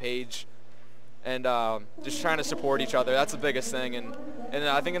same page and just trying to support each other. That's the biggest thing. And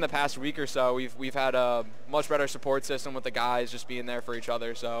I think in the past week or so, we've had a much better support system with the guys just being there for each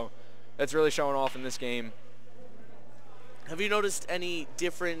other. So it's really showing off in this game. Have you noticed any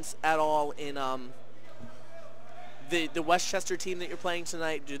difference at all in the Westchester team that you're playing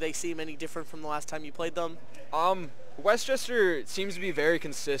tonight? Do they seem any different from the last time you played them? Westchester seems to be very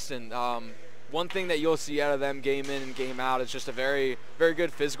consistent. One thing that you'll see out of them game in and game out is just a very, very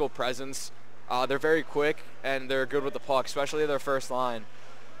good physical presence. They're very quick, and they're good with the puck, especially their first line.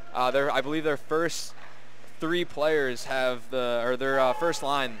 I believe their first 3 players have their first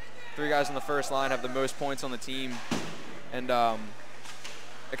line, 3 guys on the first line have the most points on the team. And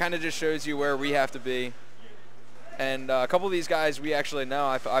it kind of just shows you where we have to be. And a couple of these guys we actually know.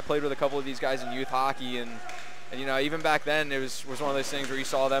 I played with a couple of these guys in youth hockey, and you know, even back then it was one of those things where you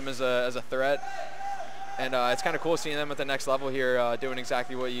saw them as a threat. And it's kind of cool seeing them at the next level here, doing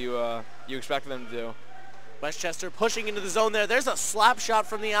exactly what you expected them to do. Westchester pushing into the zone there. There's a slap shot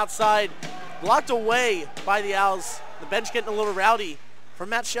from the outside, blocked away by the Owls. The bench getting a little rowdy from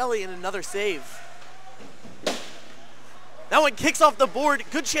Matt Shelley, and another save. That one kicks off the board.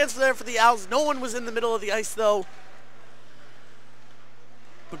 Good chance there for the Owls. No one was in the middle of the ice, though.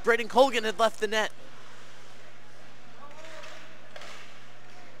 But Braden Colgan had left the net.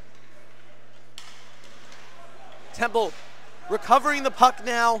 Temple recovering the puck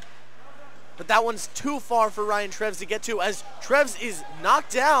now. But that one's too far for Ryan Treves to get to, as Treves is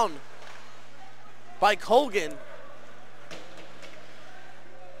knocked down by Colgan.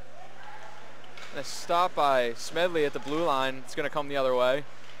 A stop by Smedley at the blue line. It's going to come the other way.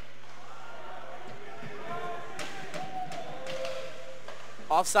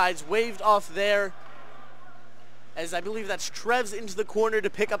 Offsides waved off there, as I believe that's Treves into the corner to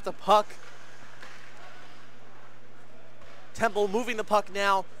pick up the puck. Temple moving the puck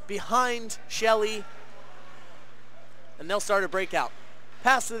now behind Shelley, and they'll start a breakout.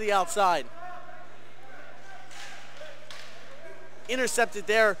 Pass to the outside. Intercepted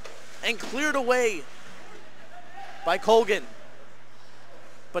there and cleared away by Colgan,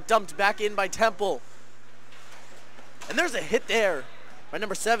 but dumped back in by Temple. And there's a hit there by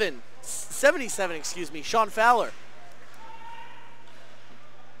number 77, excuse me, Sean Fowler.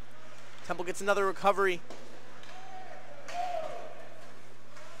 Temple gets another recovery.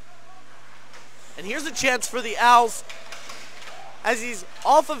 And here's a chance for the Owls as he's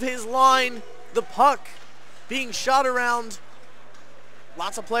off of his line, the puck being shot around.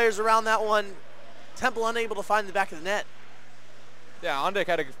 Lots of players around that one. Temple unable to find the back of the net. Yeah, Ondick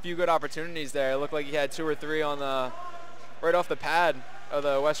had a few good opportunities there. It looked like he had 2 or 3 on the right off the pad of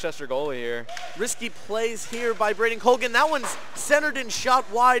the Westchester goalie here. Risky plays here by Braden Colgan. That one's centered and shot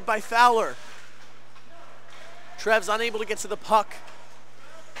wide by Fowler. Treves unable to get to the puck.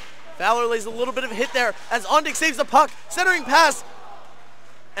 Fowler lays a little bit of a hit there as Ondick saves the puck. Centering pass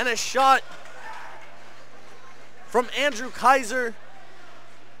and a shot from Andrew Kaiser.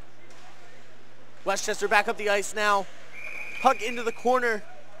 Westchester back up the ice now. Puck into the corner.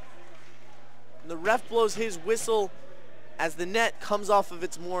 And the ref blows his whistle as the net comes off of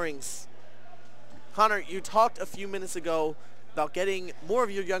its moorings. Connor, you talked a few minutes ago about getting more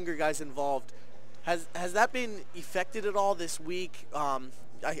of your younger guys involved. Has that been affected at all this week?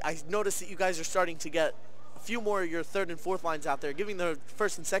 I noticed that you guys are starting to get a few more of your third and fourth lines out there, giving the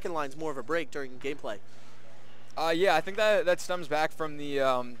first and second lines more of a break during gameplay. Yeah, I think that stems back from the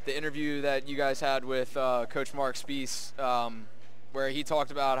interview that you guys had with Coach Mark Spiess, where he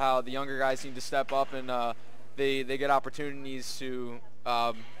talked about how the younger guys need to step up and they get opportunities to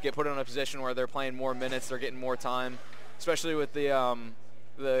get put in a position where they're playing more minutes, they're getting more time, especially with the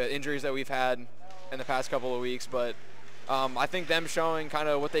injuries that we've had in the past couple of weeks. But I think them showing kind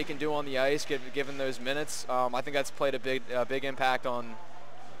of what they can do on the ice, given those minutes, I think that's played a big impact on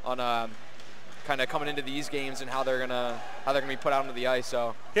kind of coming into these games and how they're gonna be put out onto the ice.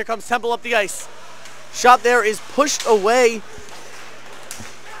 So here comes Temple up the ice. Shot there is pushed away.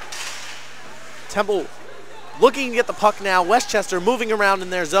 Temple looking to get the puck now. Westchester moving around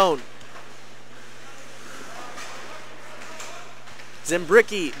in their zone.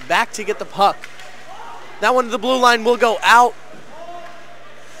 Zembricki back to get the puck. That one to the blue line will go out.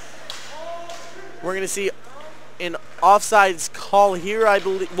 We're going to see an offsides call here, I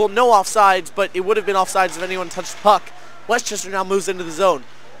believe. Well, no offsides, but it would have been offsides if anyone touched the puck. Westchester now moves into the zone.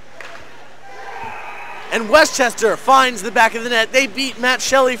 And Westchester finds the back of the net. They beat Matt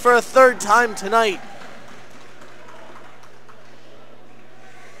Shelley for a third time tonight.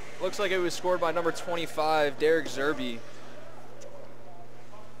 Looks like it was scored by number 25, Derek Zerby.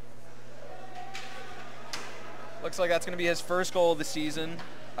 Looks like that's going to be his first goal of the season,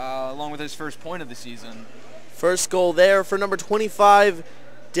 along with his first point of the season. First goal there for number 25,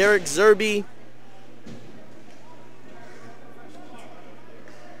 Derek Zerby.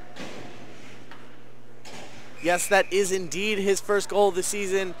 Yes, that is indeed his first goal of the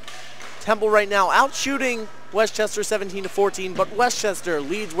season. Temple right now out shooting Westchester 17-14, but Westchester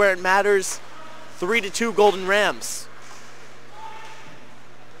leads where it matters, 3-2 Golden Rams.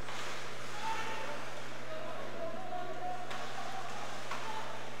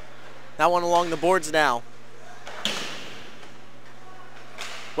 That one along the boards now.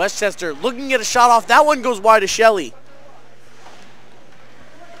 Westchester looking to get a shot off. That one goes wide to Shelley.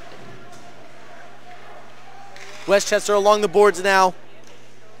 Westchester along the boards now.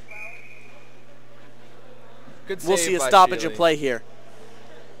 Good save. We'll see a by stoppage Sheely. of play here.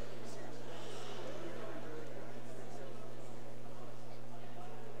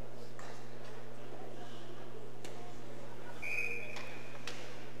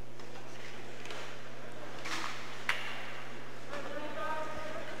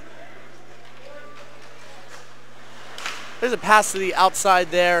 There's a pass to the outside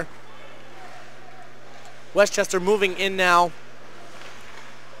there. Westchester moving in now.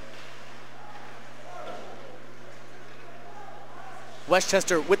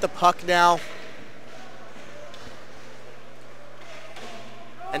 Westchester with the puck now.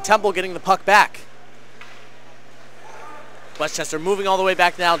 And Temple getting the puck back. Westchester moving all the way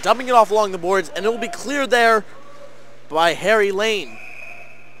back now, dumping it off along the boards, and it will be cleared there by Harry Lane.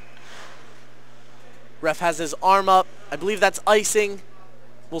 Ref has his arm up. I believe that's icing.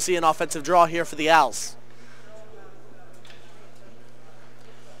 We'll see an offensive draw here for the Owls.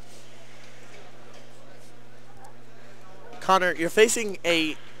 Connor, you're facing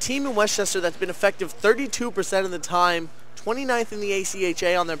a team in Westchester that's been effective 32% of the time, 29th in the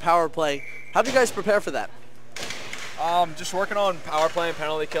ACHA on their power play. How do you guys prepare for that? Just working on power play and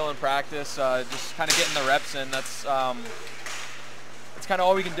penalty kill in practice, just kind of getting the reps in. That's kind of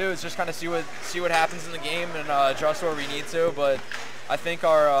all we can do is just kind of see what happens in the game and adjust where we need to. But I think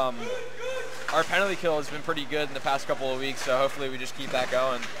our penalty kill has been pretty good in the past couple of weeks, so hopefully we just keep that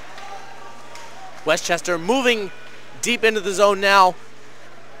going. Westchester moving deep into the zone now.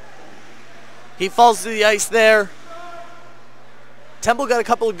 He falls to the ice there. Temple got a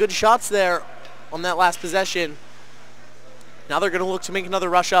couple of good shots there on that last possession. Now they're going to look to make another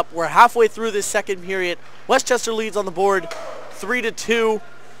rush up. We're halfway through this second period. Westchester leads on the board 3-2.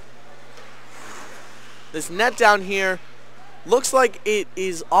 This net down here looks like it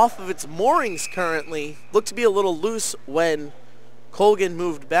is off of its moorings currently. Looked to be a little loose when Colgan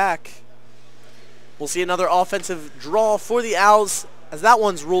moved back. We'll see another offensive draw for the Owls as that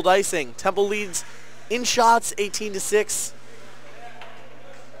one's ruled icing. Temple leads in shots 18-6.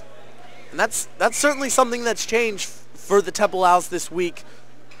 And that's certainly something that's changed for the Temple Owls this week.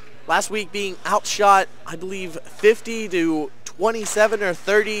 Last week being outshot, I believe 50-27 or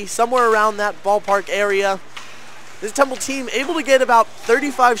 30, somewhere around that ballpark area. This Temple team able to get about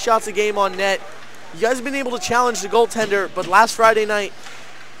 35 shots a game on net. You guys have been able to challenge the goaltender, but last Friday night,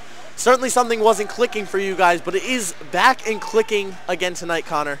 certainly something wasn't clicking for you guys, but it is back and clicking again tonight,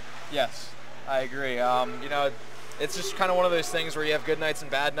 Connor. Yes, I agree. You know, it's just kind of one of those things where you have good nights and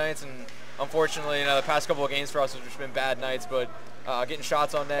bad nights, and unfortunately, you know, the past couple of games for us have just been bad nights, but getting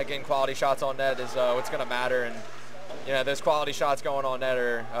shots on net, getting quality shots on net is what's going to matter, and you know, those quality shots going on net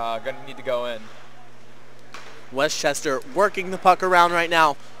are going to need to go in. Westchester working the puck around right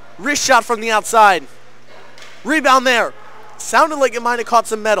now. Wrist shot from the outside. Rebound there. Sounded like it might have caught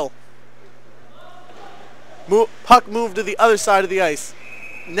some metal. Puck moved to the other side of the ice.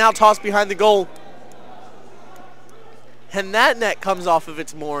 Now tossed behind the goal. And that net comes off of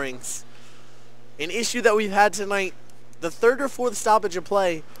its moorings. An issue that we've had tonight. The third or fourth stoppage of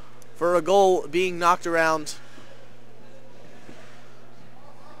play for a goal being knocked around.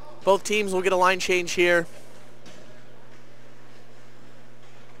 Both teams will get a line change here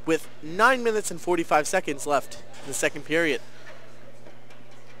with 9 minutes and 45 seconds left in the second period.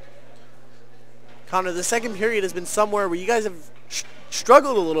 Connor, the second period has been somewhere where you guys have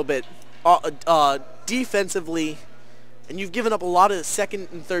struggled a little bit defensively, and you've given up a lot of second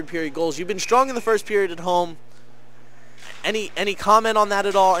and third period goals. You've been strong in the first period at home. Any comment on that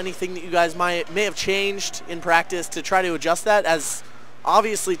at all? Anything that you guys may have changed in practice to try to adjust that, as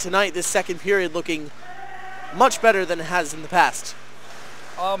obviously tonight this second period looking much better than it has in the past?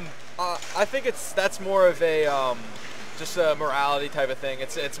 I think that's more of a just a morality type of thing.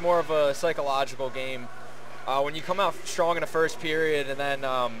 It's more of a psychological game. When you come out strong in the first period and then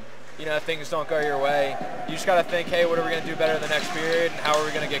you know, if things don't go your way, you just got to think, hey, what are we going to do better in the next period, and how are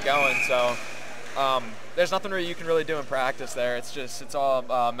we going to get going? So there's nothing really you can really do in practice there. It's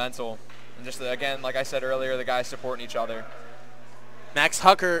all mental, and just again, like I said earlier, the guys supporting each other. Max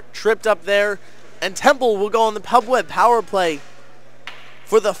Hucker tripped up there, and Temple will go on the PubWeb power play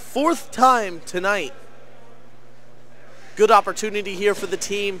for the fourth time tonight. Good opportunity here for the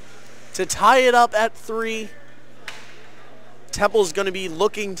team to tie it up at 3. Temple's going to be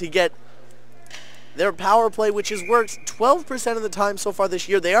looking to get their power play, which has worked 12% of the time so far this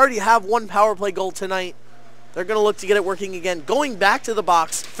year. They already have one power play goal tonight. They're going to look to get it working again. Going back to the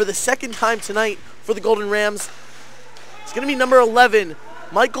box for the second time tonight for the Golden Rams, it's going to be number 11,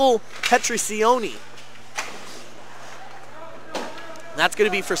 Michael Petricioni. That's going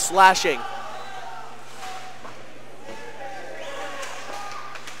to be for slashing.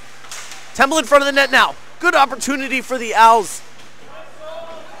 Temple in front of the net now. Good opportunity for the Owls.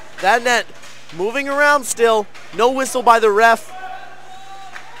 That net moving around still. No whistle by the ref.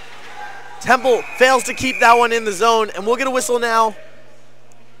 Temple fails to keep that one in the zone, and we'll get a whistle now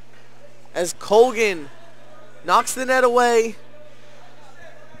as Colgan knocks the net away,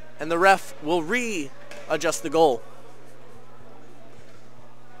 and the ref will readjust the goal.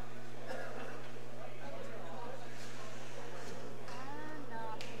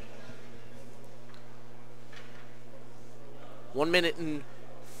 One minute and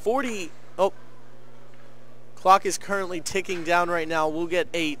 40. Oh, clock is currently ticking down right now. We'll get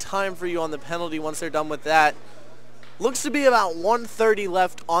a time for you on the penalty once they're done with that. Looks to be about 1:30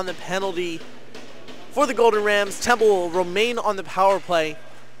 left on the penalty for the Golden Rams. Temple will remain on the power play.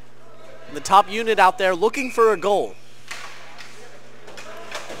 And the top unit out there looking for a goal.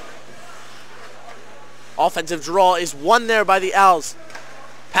 Offensive draw is won there by the Owls.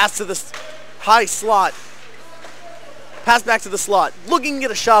 Pass to the high slot. Pass back to the slot. Looking to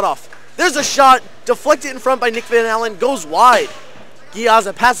get a shot off. There's a shot. Deflected in front by Nick Van Allen. Goes wide.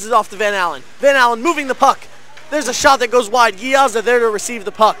 Giazza passes it off to Van Allen. Van Allen moving the puck. There's a shot that goes wide. Giazza there to receive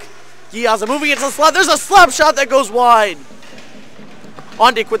the puck. Giazza moving into the slot. There's a slap shot that goes wide.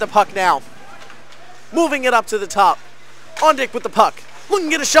 Ondick with the puck now. Moving it up to the top. Ondick with the puck. Looking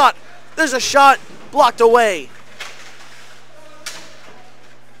to get a shot. There's a shot. Blocked away.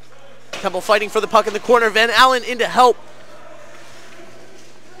 Temple fighting for the puck in the corner. Van Allen in to help.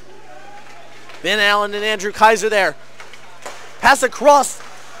 Van Allen and Andrew Kaiser there. Pass across.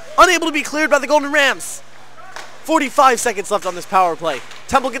 Unable to be cleared by the Golden Rams. 45 seconds left on this power play.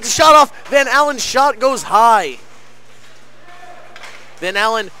 Temple gets a shot off. Van Allen's shot goes high. Van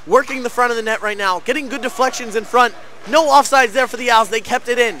Allen working the front of the net right now. Getting good deflections in front. No offsides there for the Owls. They kept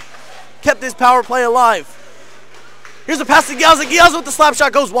it in. Kept this power play alive. Here's a pass to Giazza. Giazza with the slap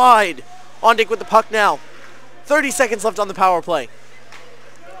shot goes wide. Ondick with the puck now. 30 seconds left on the power play.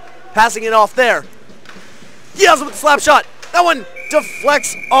 Passing it off there. Giazza with the slap shot. That one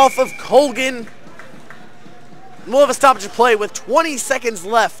deflects off of Colgan. We'll have a stoppage of play with 20 seconds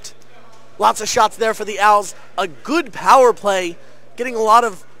left. Lots of shots there for the Owls. A good power play. Getting a lot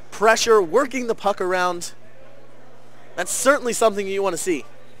of pressure. Working the puck around. That's certainly something you want to see.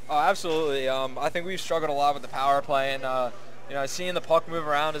 Oh, absolutely. I think we've struggled a lot with the power play, and you know, seeing the puck move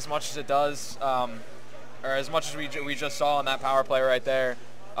around as much as it does, or as much as we just saw in that power play right there,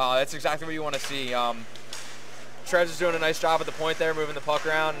 that's exactly what you want to see. Trez is doing a nice job at the point there, moving the puck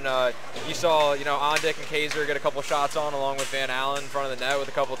around. And, you saw, you know, Ondick and Kaiser get a couple shots on, along with Van Allen in front of the net with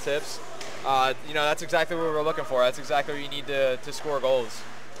a couple tips. You know, that's exactly what we're looking for. That's exactly what you need to score goals.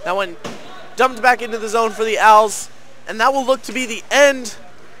 That one Dumped back into the zone for the Owls. And that will look to be the end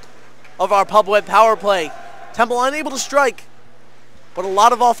of our Pub Web power play. Temple unable to strike, but a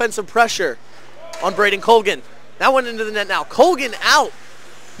lot of offensive pressure on Braden Colgan. That went into the net now. Colgan out,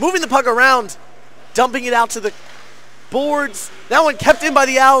 moving the puck around, dumping it out to the boards. That one kept in by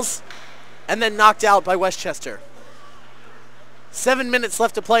the Owls, and then knocked out by Westchester. 7 minutes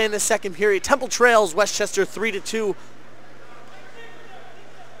left to play in this second period. Temple trails Westchester 3-2.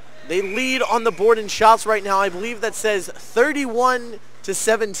 They lead on the board in shots right now. I believe that says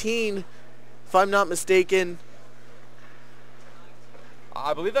 31-17, if I'm not mistaken.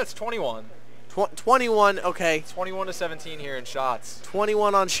 I believe that's 21. 21, okay. 21-17 here in shots.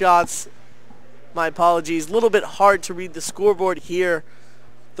 21 on shots. My apologies. A little bit hard to read the scoreboard here.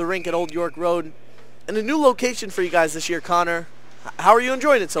 The rink at Old York Road. And a new location for you guys this year, Connor. How are you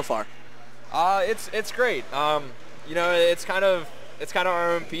enjoying it so far? It's great. You know, it's kind of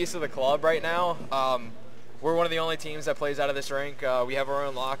our own piece of the club right now. We're one of the only teams that plays out of this rink. We have our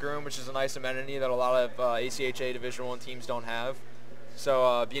own locker room, which is a nice amenity that a lot of ACHA Division I teams don't have.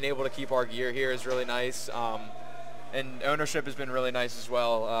 So being able to keep our gear here is really nice. And ownership has been really nice as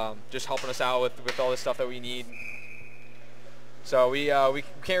well, just helping us out with all the stuff that we need. So we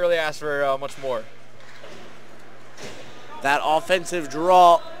can't really ask for much more. That offensive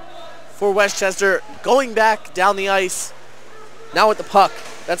draw for Westchester going back down the ice. Now with the puck.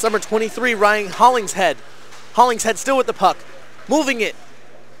 That's number 23, Ryan Hollingshead. Hollingshead still with the puck. Moving it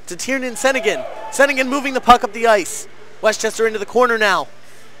to Tiernan Senegan. Senegan moving the puck up the ice. Westchester into the corner now.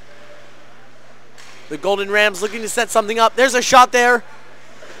 The Golden Rams looking to set something up. There's a shot there.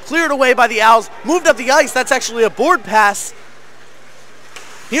 Cleared away by the Owls. Moved up the ice. That's actually a board pass.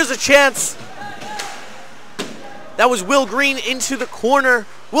 Here's a chance. That was Will Green into the corner.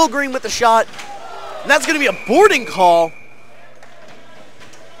 Will Green with the shot. And that's going to be a boarding call.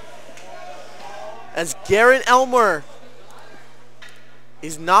 As Garrett Elmer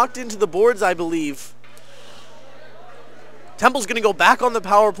is knocked into the boards, I believe. Temple's going to go back on the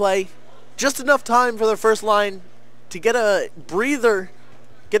power play. Just enough time for their first line to get a breather,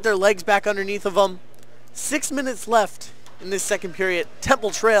 get their legs back underneath of them. 6 minutes left in this second period.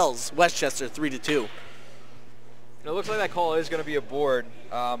 Temple trails Westchester 3-2. It looks like that call is going to be a board.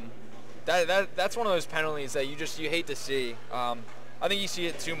 That's one of those penalties that you hate to see. I think you see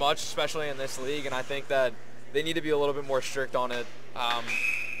it too much, especially in this league, and I think that they need to be a little bit more strict on it.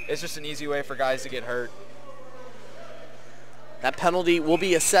 It's just an easy way for guys to get hurt. That penalty will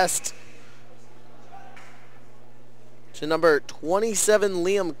be assessed to number 27,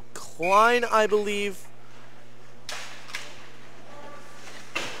 Liam Klein, I believe.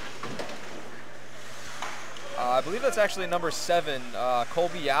 I believe that's actually number 7,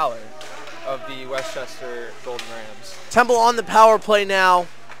 Colby Aller of the Westchester Golden Rams. Temple on the power play now.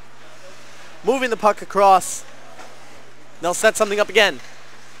 Moving the puck across. They'll set something up again.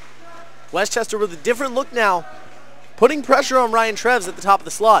 Westchester with a different look now. Putting pressure on Ryan Treves at the top of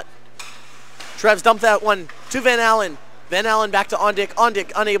the slot. Treves dumped that one to Van Allen. Van Allen back to Ondick.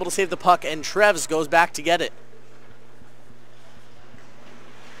 Ondick unable to save the puck, and Treves goes back to get it.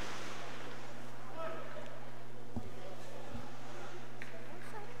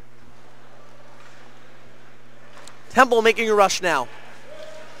 Temple making a rush now.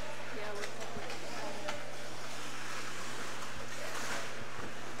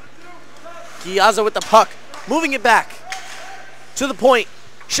 Giazza with the puck. Moving it back to the point.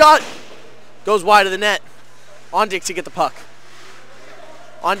 Shot goes wide of the net. Ondick to get the puck.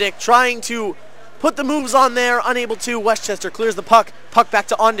 Ondick trying to put the moves on there. Unable to. Westchester clears the puck. Puck back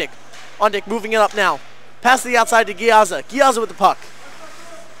to Ondick. Ondick moving it up now. Pass to the outside to Giazza. Giazza with the puck.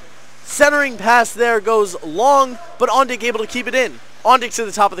 Centering pass there goes long, but Ondick able to keep it in. Ondick to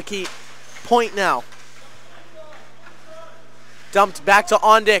the top of the key. Point now. Dumped back to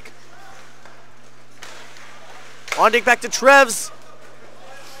Ondick. Ondick back to Treves.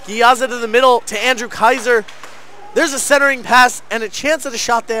 Giazza to the middle to Andrew Kaiser. There's a centering pass and a chance at a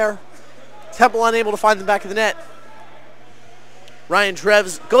shot there. Temple unable to find the back of the net. Ryan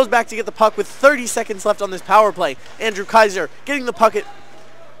Treves goes back to get the puck with 30 seconds left on this power play. Andrew Kaiser getting the puck at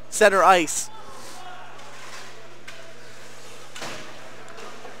center ice.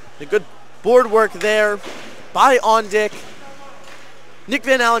 A good board work there by Ondick. Nick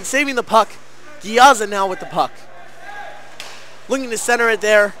Van Allen saving the puck. Giazza now with the puck. Looking to center it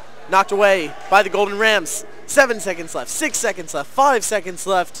there. Knocked away by the Golden Rams. 7 seconds left. 6 seconds left. 5 seconds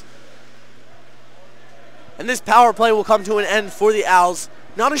left. And this power play will come to an end for the Owls.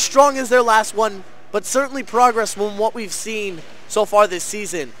 Not as strong as their last one, but certainly progress from what we've seen so far this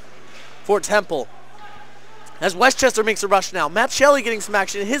season for Temple. As Westchester makes a rush now. Matt Shelley getting some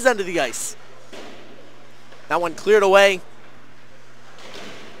action at his end of the ice. That one cleared away.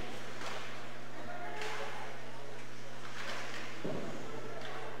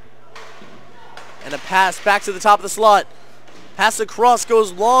 And a pass back to the top of the slot. Pass across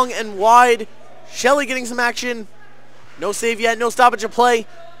goes long and wide. Shelley getting some action. No save yet, no stoppage of play.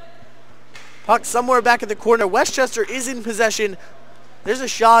 Puck somewhere back in the corner. Westchester is in possession. There's a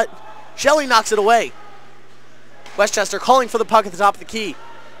shot. Shelley knocks it away. Westchester calling for the puck at the top of the key.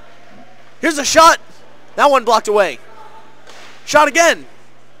 Here's a shot. That one blocked away. Shot again.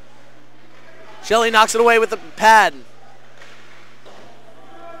 Shelley knocks it away with the pad.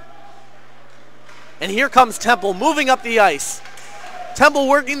 And here comes Temple moving up the ice. Temple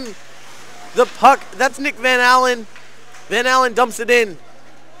working the puck. That's Nick Van Allen. Van Allen dumps it in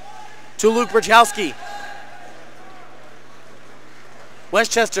to Luke Brachowski.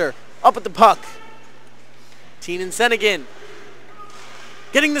 Westchester up at the puck. Teenan Senegan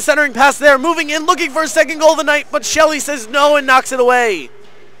getting the centering pass there, moving in, looking for a second goal of the night, but Shelley says no and knocks it away.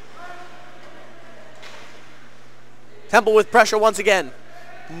 Temple with pressure once again,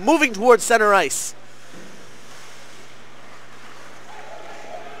 moving towards center ice.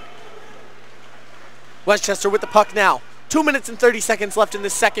 Westchester with the puck now. 2 minutes and 30 seconds left in the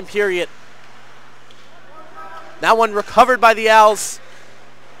second period. That one recovered by the Owls.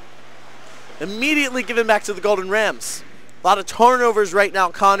 Immediately given back to the Golden Rams. A lot of turnovers right now,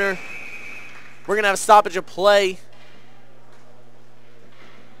 Connor. We're going to have a stoppage of play.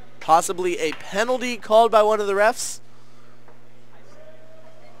 Possibly a penalty called by one of the refs.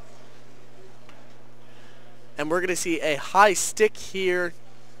 And we're going to see a high stick here.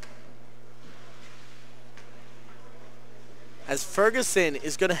 As Ferguson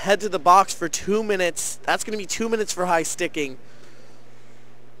is going to head to the box for 2 minutes. That's going to be 2 minutes for high sticking.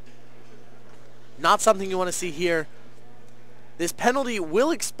 Not something you want to see here. This penalty will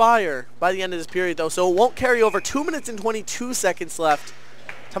expire by the end of this period, though, so it won't carry over. 2 minutes and 22 seconds left.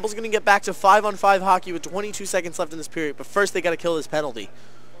 Temple's going to get back to 5-on-5 hockey with 22 seconds left in this period, but first they got to kill this penalty.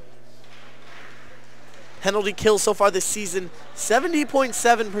 Penalty kills so far this season,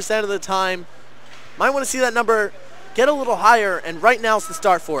 70.7% of the time. Might want to see that number get a little higher, and right now is the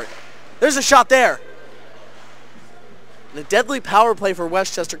start for it. There's a shot there. And a deadly power play for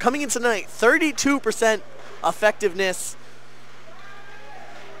Westchester. Coming in tonight, 32% effectiveness.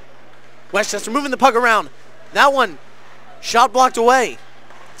 Westchester moving the puck around. That one, shot blocked away.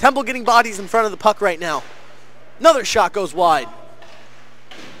 Temple getting bodies in front of the puck right now. Another shot goes wide.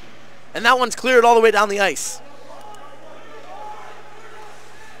 And that one's cleared all the way down the ice.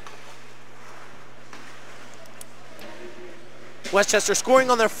 Westchester scoring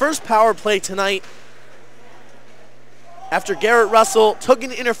on their first power play tonight after Garrett Russell took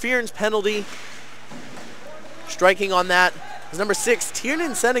an interference penalty. Striking on that is number 6,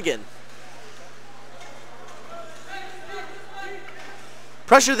 Tiernan Senegan.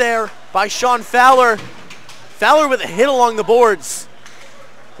 Pressure there by Sean Fowler. Fowler with a hit along the boards.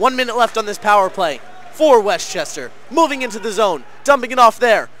 1 minute left on this power play for Westchester. Moving into the zone, dumping it off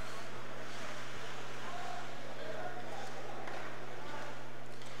there.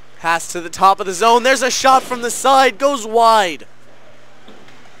 Pass to the top of the zone. There's a shot from the side. Goes wide.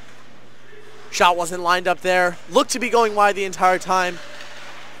 Shot wasn't lined up there. Looked to be going wide the entire time.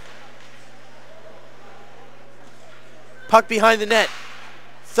 Puck behind the net.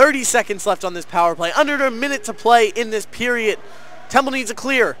 30 seconds left on this power play. Under a minute to play in this period. Temple needs a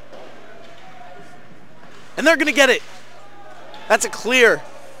clear. And they're going to get it. That's a clear.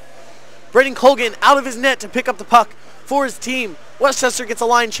 Braden Colgan out of his net to pick up the puck for his team. Westchester gets a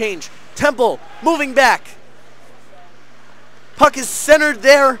line change. Temple moving back. Puck is centered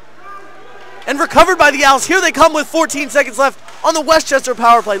there and recovered by the Owls. Here they come with 14 seconds left on the Westchester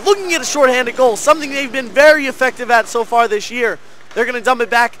power play. Looking at a shorthanded goal, something they've been very effective at so far this year. They're going to dump it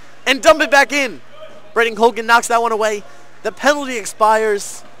back and dump it back in. Braden Colgan knocks that one away. The penalty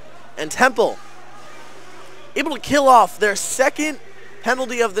expires, and Temple able to kill off their second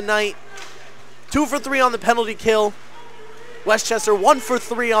penalty of the night. 2 for 3 on the penalty kill. Westchester 1 for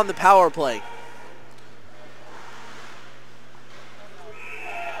 3 on the power play.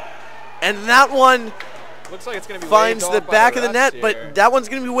 And that one looks like it's going to be finds the back of the net, but that one's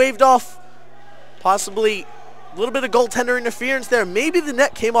going to be waved off. Possibly a little bit of goaltender interference there. Maybe the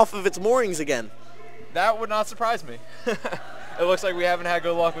net came off of its moorings again. That would not surprise me. It looks like we haven't had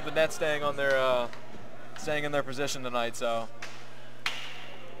good luck with the net staying on their staying in their position tonight. So,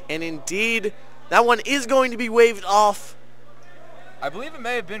 and indeed, that one is going to be waved off. I believe it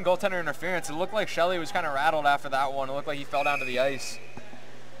may have been goaltender interference. It looked like Shelley was kind of rattled after that one. It looked like he fell down to the ice.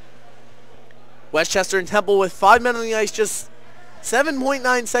 Westchester and Temple with 5 men on the ice, just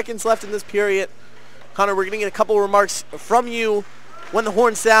 7.9 seconds left in this period. Connor, we're going to get a couple remarks from you when the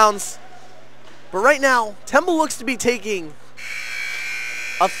horn sounds. But right now, Temple looks to be taking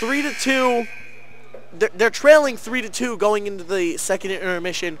a 3-2. They're trailing 3-2 going into the second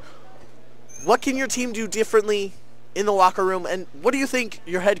intermission. What can your team do differently in the locker room, and what do you think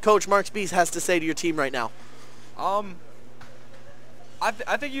your head coach Mark Spies has to say to your team right now? I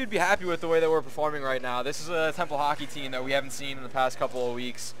think you'd be happy with the way that we're performing right now. This is a Temple hockey team that we haven't seen in the past couple of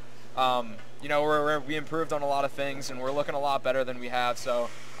weeks. You know, we improved on a lot of things, and we're looking a lot better than we have. So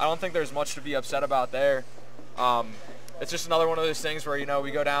I don't think there's much to be upset about there. It's just another one of those things where, you know,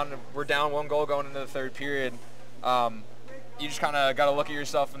 we're down 1 goal going into the third period. You just kind of got to look at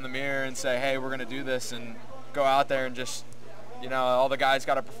yourself in the mirror and say, hey, we're going to do this, and go out there and just, you know, all the guys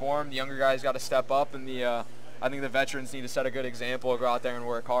got to perform. The younger guys got to step up, and I think the veterans need to set a good example, go out there and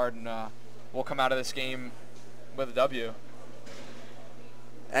work hard, and we'll come out of this game with a W.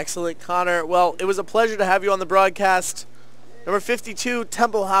 Excellent, Connor. Well, it was a pleasure to have you on the broadcast. Number 52,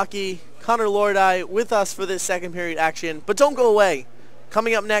 Temple Hockey, Connor Lordi, with us for this second period action. But don't go away.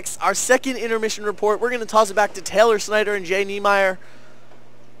 Coming up next, our second intermission report. We're going to toss it back to Taylor Snyder and Jay Niemeyer.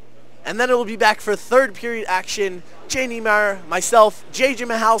 And then it will be back for third period action. Jay Niemeyer, myself, J.J.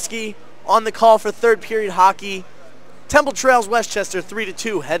 Michalski on the call for third period hockey. Temple trails Westchester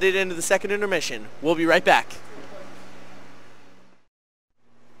 3-2, headed into the second intermission. We'll be right back.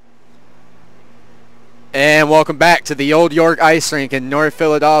 And welcome back to the Old York Ice Rink in North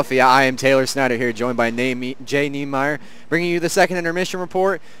Philadelphia. I am Taylor Snyder here, joined by Jay Niemeyer, bringing you the second intermission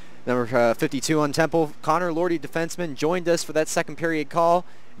report. Number 52 on Temple, Connor Lordi, defenseman, joined us for that second period call.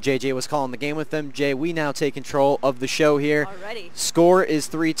 JJ was calling the game with them. Jay, we now take control of the show here. Alrighty. Score is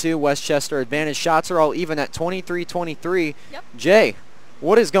 3-2, Westchester advantage. Shots are all even at 23-23. Yep. Jay,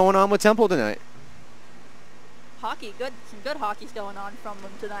 what is going on with Temple tonight? Hockey, some good hockey's going on from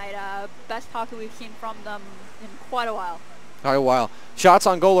them tonight. Best hockey we've seen from them in quite a while. Quite a while. Shots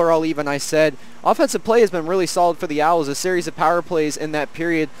on goal are all even, I said. Offensive play has been really solid for the Owls. A series of power plays in that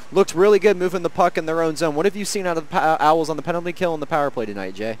period looked really good, moving the puck in their own zone. What have you seen out of the Owls on the penalty kill and the power play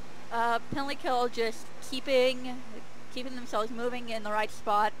tonight, Jay? Penalty kill, just keeping themselves moving in the right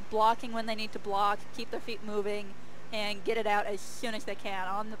spot, blocking when they need to block, keep their feet moving, and get it out as soon as they can.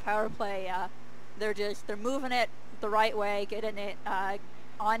 On the power play, they're moving it the right way, getting it.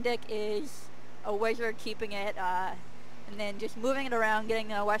 Ondick is a wizard keeping it, and then just moving it around, getting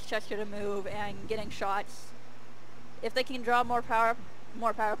Westchester to move and getting shots. If they can draw more power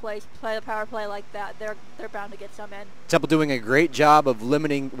plays, play the power play like that, they're bound to get some in. Temple doing a great job of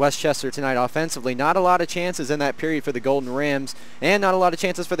limiting Westchester tonight offensively. Not a lot of chances in that period for the Golden Rams, and not a lot of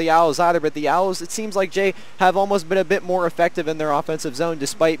chances for the Owls either, but the Owls, it seems like, Jay, have almost been a bit more effective in their offensive zone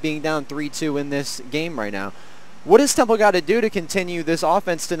despite being down 3-2 in this game right now. What has Temple got to do to continue this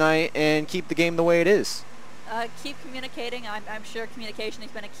offense tonight and keep the game the way it is? Keep communicating. I'm sure communication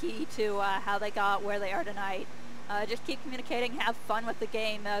has been a key to how they got where they are tonight. Just keep communicating, have fun with the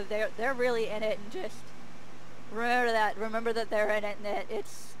game. They're really in it, and just remember that they're in it, and that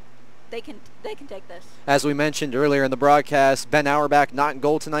they can take this. As we mentioned earlier in the broadcast, Ben Auerbach not in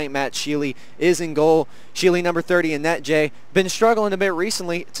goal tonight. Matt Sheely is in goal. Sheely, number 30 in net, Jay. Been struggling a bit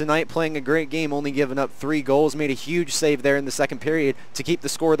recently. Tonight playing a great game, only giving up 3 goals. Made a huge save there in the second period to keep the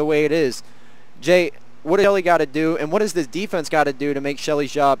score the way it is. Jay, what has Shelley got to do, and what has this defense got to do to make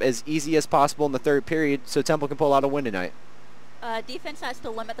Shelley's job as easy as possible in the third period so Temple can pull out a win tonight? Defense has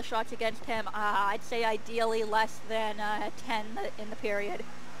to limit the shots against him. I'd say ideally less than 10 in the period.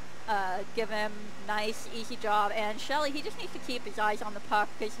 Give him nice, easy job. And Shelley, he just needs to keep his eyes on the puck,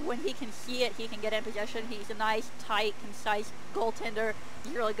 because when he can see it, he can get in possession. He's a nice, tight, concise goaltender.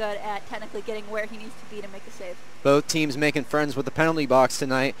 He's really good at technically getting where he needs to be to make the save. Both teams making friends with the penalty box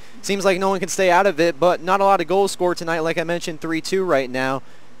tonight. Seems like no one can stay out of it, but not a lot of goals scored tonight. Like I mentioned, 3-2 right now.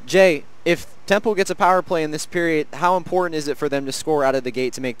 Jay, if Temple gets a power play in this period, how important is it for them to score out of the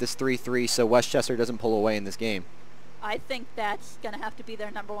gate to make this 3-3 so Westchester doesn't pull away in this game? I think that's going to have to be their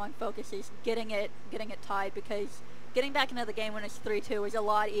number one focus, is getting it tied, because getting back into the game when it's 3-2 is a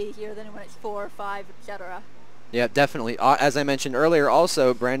lot easier than when it's 4 or 5, etc. Yeah, definitely. As I mentioned earlier,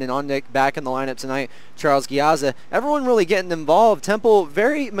 also, Brandon Ondick back in the lineup tonight, Charles Giazza. Everyone really getting involved. Temple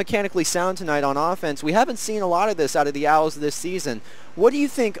very mechanically sound tonight on offense. We haven't seen a lot of this out of the Owls this season. What do you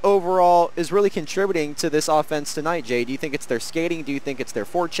think overall is really contributing to this offense tonight, Jay? Do you think it's their skating? Do you think it's their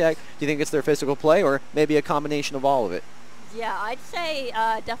forecheck? Do you think it's their physical play, or maybe a combination of all of it? Yeah, I'd say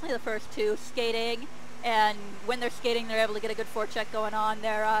definitely the first two, skating. And when they're skating, they're able to get a good forecheck going on.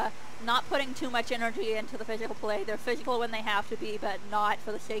 They're not putting too much energy into the physical play. They're physical when they have to be, but not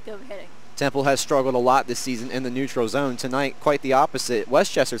for the sake of hitting. Temple has struggled a lot this season in the neutral zone. Tonight, quite the opposite.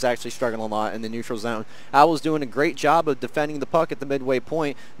 Westchester's actually struggling a lot in the neutral zone. Owls doing a great job of defending the puck at the midway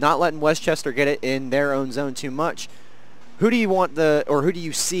point, not letting Westchester get it in their own zone too much. Who do you want who do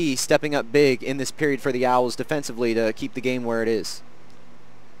you see stepping up big in this period for the Owls defensively to keep the game where it is?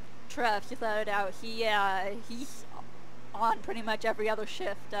 Trev, without a doubt. He's on pretty much every other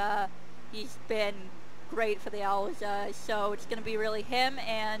shift. He's been great for the Owls, so it's going to be really him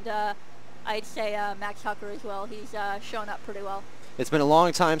and I'd say Max Hucker as well. He's shown up pretty well. It's been a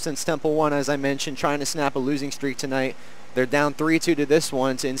long time since Temple won, as I mentioned, trying to snap a losing streak tonight. They're down 3-2 to this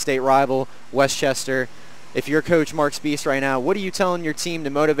one, to in-state rival Westchester. If you're Coach Mark Spiess right now, what are you telling your team to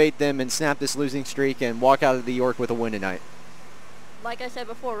motivate them and snap this losing streak and walk out of the York with a win tonight? Like I said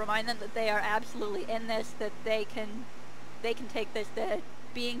before, remind them that they are absolutely in this, that they can take this, that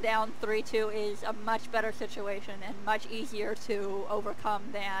being down 3-2 is a much better situation and much easier to overcome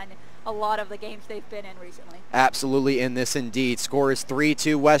than a lot of the games they've been in recently. Absolutely in this indeed. Score is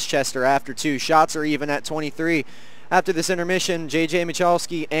 3-2 Westchester after 2. Shots are even at 23. After this intermission, J.J.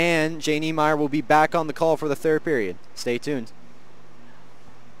 Michalski and Jay Niemeyer will be back on the call for the third period. Stay tuned.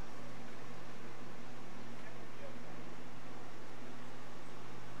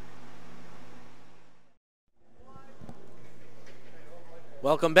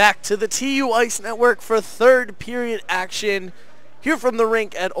 Welcome back to the TU Ice Network for third period action here from the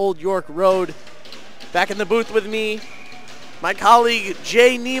rink at Old York Road. Back in the booth with me, my colleague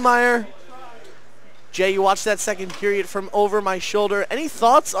Jay Niemeyer. Jay, you watched that second period from over my shoulder. Any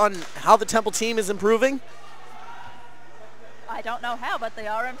thoughts on how the Temple team is improving? I don't know how, but they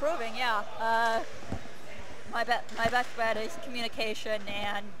are improving, yeah. My best bet is communication,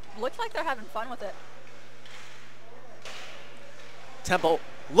 and looks like they're having fun with it. Temple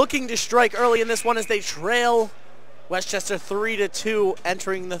looking to strike early in this one as they trail Westchester 3-2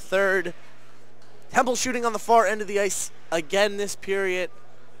 entering the third. Temple shooting on the far end of the ice again this period.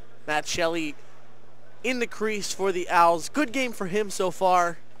 Matt Shelley in the crease for the Owls. Good game for him so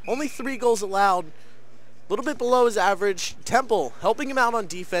far. Only 3 goals allowed. A little bit below his average. Temple helping him out on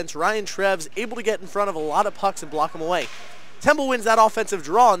defense. Ryan Treves able to get in front of a lot of pucks and block him away. Temple wins that offensive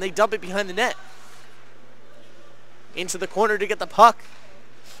draw and they dump it behind the net. Into the corner to get the puck.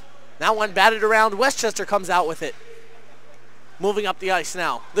 That one batted around. Westchester comes out with it. Moving up the ice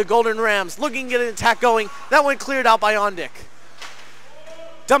now. The Golden Rams looking to get an attack going. That one cleared out by Ondick.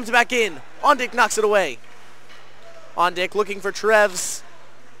 Dumped back in. Ondick knocks it away. Ondick looking for Treves.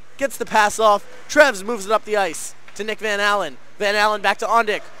 Gets the pass off. Treves moves it up the ice to Nick Van Allen. Van Allen back to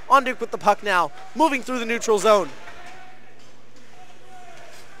Ondick. Ondick with the puck now. Moving through the neutral zone.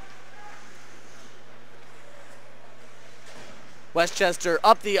 Westchester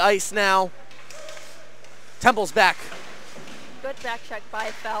up the ice now. Temple's back. Good back check by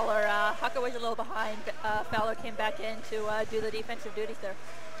Fowler. Hucker was a little behind. Fowler came back in to do the defensive duties there.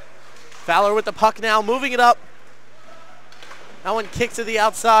 Fowler with the puck now, moving it up. That one kicked to the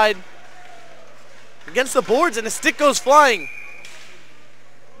outside. Against the boards, and a stick goes flying.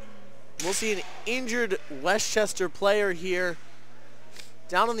 We'll see an injured Westchester player here.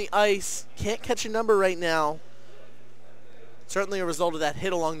 Down on the ice. Can't catch a number right now. Certainly a result of that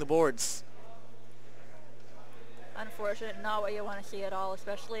hit along the boards. Unfortunate, not what you want to see at all,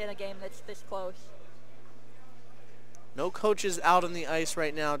 especially in a game that's this close. No coaches out on the ice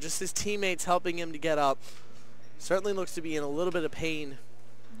right now, just his teammates helping him to get up. Certainly looks to be in a little bit of pain.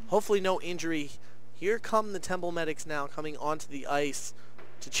 Hopefully no injury. Here come the Temple medics now coming onto the ice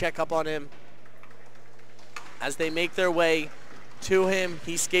to check up on him. As they make their way to him,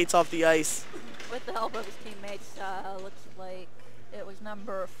 he skates off the ice. With the help of his teammates, looks like it was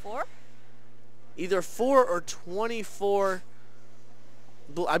number 4. Either 4 or 24.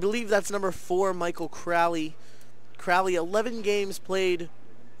 I believe that's number 4, Michael Crowley. Crowley, 11 games played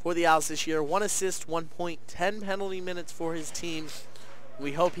for the Owls this year. 1 assist, 1 point, 10 penalty minutes for his team.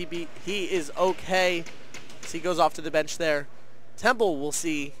 We hope he is okay as he goes off to the bench there. Temple will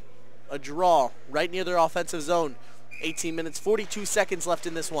see a draw right near their offensive zone. 18 minutes, 42 seconds left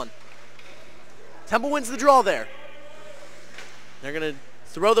in this one. Temple wins the draw there. They're going to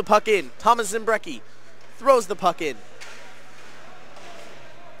throw the puck in. Thomas Zimbrecki throws the puck in.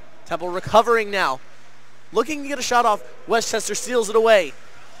 Temple recovering now. Looking to get a shot off. Westchester steals it away.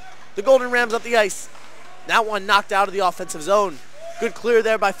 The Golden Rams up the ice. That one knocked out of the offensive zone. Good clear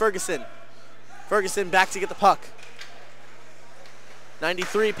there by Ferguson. Ferguson back to get the puck.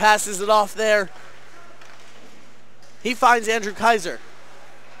 93 passes it off there. He finds Andrew Kaiser.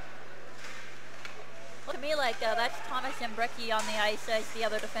 To me, like that's Thomas Zimbrecki on the ice as the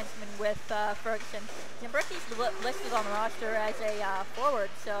other defenseman with Ferguson. Zimbrecki's listed on the roster as a forward,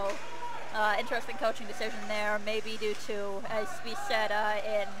 so Interesting coaching decision there, maybe due to, as we said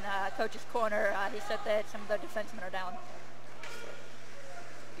in Coach's Corner, he said that some of the defensemen are down.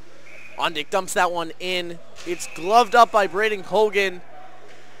 Ondick dumps that one in. It's gloved up by Braden Colgan.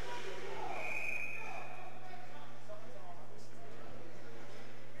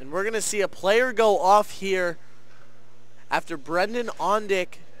 And we're going to see a player go off here after Brendan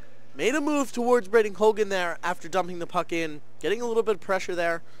Ondick made a move towards Braden Colgan there after dumping the puck in, getting a little bit of pressure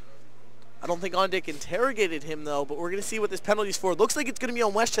there. I don't think Ondick interrogated him, though, but we're going to see what this penalty's for. It looks like it's going to be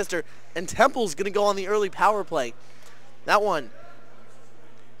on Westchester, and Temple's going to go on the early power play. That one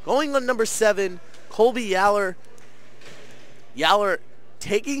going on number 7, Colby Yaller. Yaller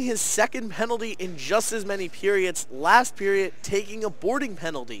taking his second penalty in just as many periods. Last period, taking a boarding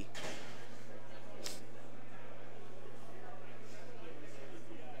penalty.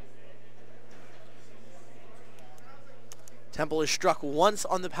 Temple is struck once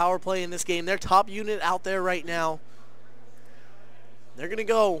on the power play in this game. Their top unit out there right now. They're going to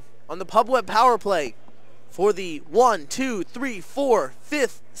go on the PubWeb power play for the 1, 2, 3, 4,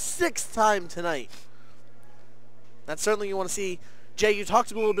 5th, 6th time tonight. That's certainly you want to see. Jay, you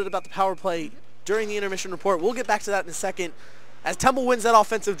talked a little bit about the power play during the intermission report. We'll get back to that in a second as Temple wins that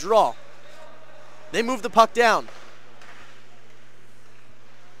offensive draw. They move the puck down.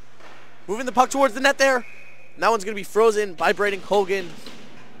 Moving the puck towards the net there. And that one's going to be frozen by Braden Colgan.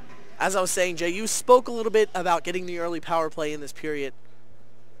 As I was saying, Jay, you spoke a little bit about getting the early power play in this period.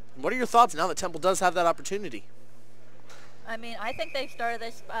 What are your thoughts now that Temple does have that opportunity? I mean, I think they started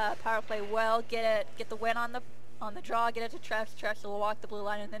this power play well. Get the win on the draw, get it to Treves. Treves will walk the blue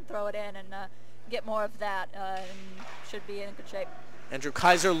line and then throw it in and get more of that, and should be in good shape. Andrew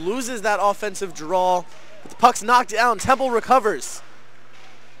Kaiser loses that offensive draw, but the puck's knocked down. Temple recovers.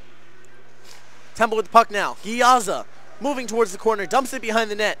 Temple with the puck now. Giaza moving towards the corner, dumps it behind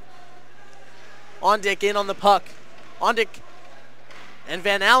the net. Ondick in on the puck. Ondick and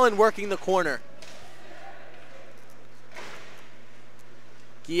Van Allen working the corner.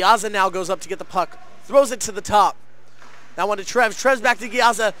 Giaza now goes up to get the puck. Throws it to the top. That one to Treves. Treves back to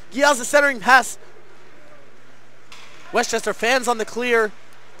Giaza. Giaza centering pass. Westchester fans on the clear.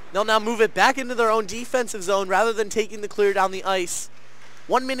 They'll now move it back into their own defensive zone rather than taking the clear down the ice.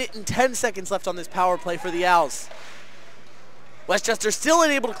 1 minute and 10 seconds left on this power play for the Owls. Westchester still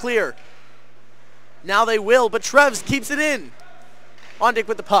unable to clear. Now they will, but Treves keeps it in. Ondick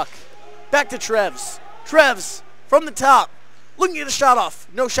with the puck. Back to Treves. Treves from the top. Looking at a shot off.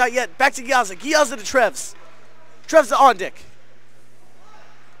 No shot yet. Back to Giaza. Giaza to Treves. Treves to Ondick.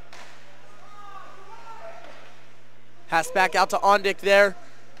 Pass back out to Ondick there.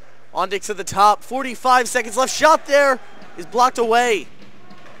 Ondick to the top. 45 seconds left. Shot there is blocked away.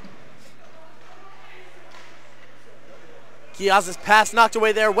 Giaza's pass knocked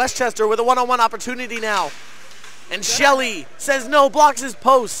away there. Westchester with a one-on-one opportunity now. And Shelley says no, blocks his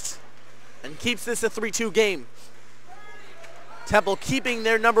post, and keeps this a 3-2 game. Temple keeping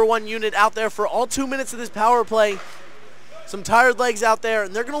their number 1 unit out there for all 2 minutes of this power play. Some tired legs out there,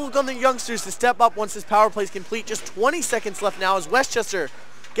 and they're going to look on the youngsters to step up once this power play is complete. Just 20 seconds left now as Westchester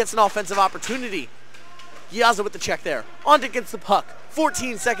gets an offensive opportunity. Giaza with the check there. Ondick gets the puck.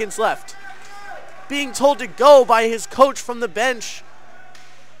 14 seconds left. Being told to go by his coach from the bench.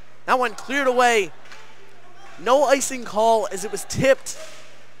 That one cleared away. No icing call as it was tipped.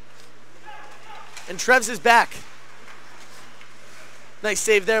 And Treves is back. Nice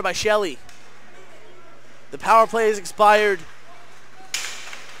save there by Shelley. The power play has expired.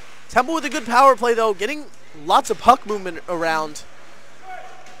 Temple with a good power play though, getting lots of puck movement around.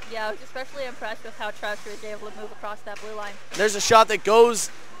 Yeah, I was especially impressed with how Treves was able to move across that blue line. There's a shot that goes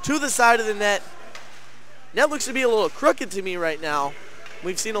to the side of the net. Net looks to be a little crooked to me right now.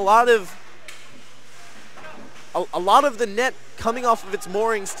 We've seen a lot of the net coming off of its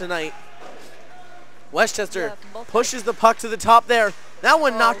moorings tonight. Westchester pushes the puck to the top there. That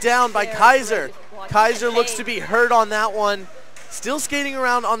one knocked down by Kaiser. Kaiser looks to be hurt on that one. Still skating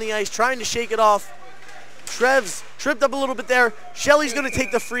around on the ice, trying to shake it off. Treves tripped up a little bit there. Shelley's going to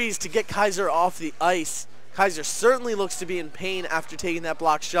take the freeze to get Kaiser off the ice. Kaiser certainly looks to be in pain after taking that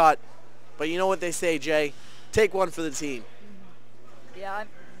block shot. But you know what they say, Jay. Take one for the team. Yeah,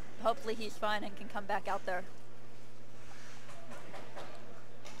 hopefully he's fine and can come back out there.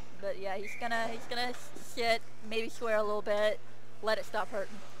 But yeah, he's gonna sit, maybe swear a little bit, let it stop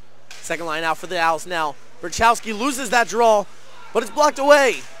hurting. Second line out for the Owls now. Berchowski loses that draw, but it's blocked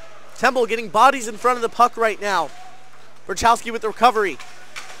away. Temple getting bodies in front of the puck right now. Berchowski with the recovery.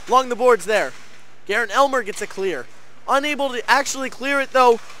 Along the boards there. Garrett Elmer gets a clear. Unable to actually clear it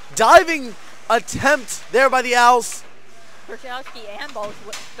though. Diving attempt there by the Owls. Grachowski and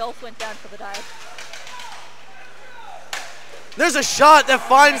both went down for the dive. There's a shot that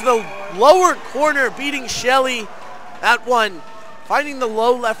finds the lower corner, beating Shelley. That one, finding the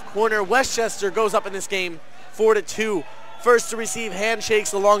low left corner. Westchester goes up in this game 4-2. First to receive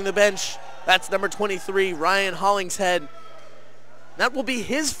handshakes along the bench. That's number 23, Ryan Hollingshead. That will be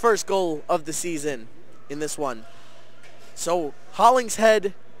his first goal of the season in this one. So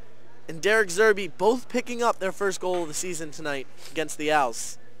Hollingshead and Derek Zerby both picking up their first goal of the season tonight against the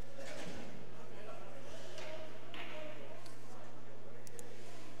Owls.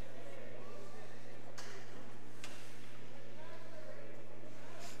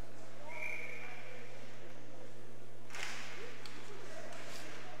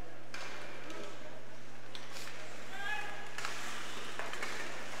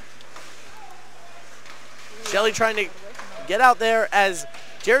 Shelley trying to get out there as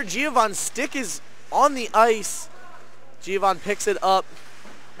Jared Giovan's stick is on the ice. Giovan picks it up.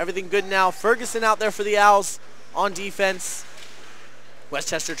 Everything good now. Ferguson out there for the Owls on defense.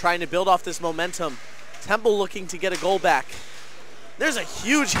 Westchester trying to build off this momentum. Temple looking to get a goal back. There's a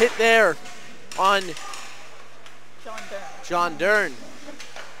huge hit there on John Dern.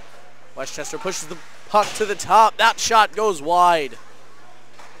 Westchester pushes the puck to the top. That shot goes wide.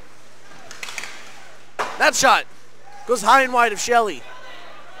 That shot goes high and wide of Shelley.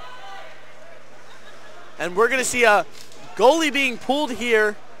 And we're going to see a goalie being pulled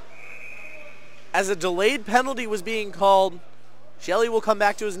here as a delayed penalty was being called. Shelley will come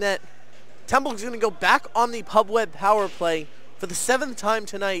back to his net. Temple's going to go back on the PubWeb power play for the 7th time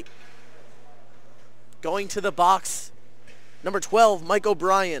tonight. Going to the box, number 12, Mike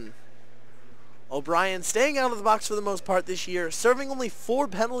O'Brien. O'Brien staying out of the box for the most part this year, serving only 4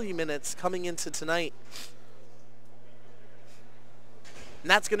 penalty minutes coming into tonight. And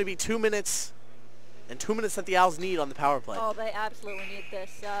that's going to be 2 minutes, and 2 minutes that the Owls need on the power play. Oh, they absolutely need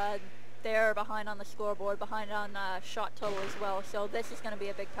this. They're behind on the scoreboard, behind on shot total as well, so this is going to be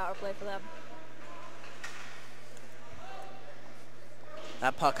a big power play for them.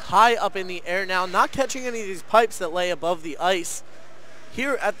 That puck high up in the air now, not catching any of these pipes that lay above the ice.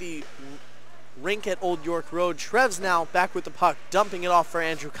 Here at the rink at Old York Road, Trevs now back with the puck, dumping it off for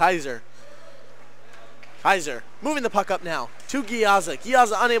Andrew Kaiser. Kaiser moving the puck up now to Giazza.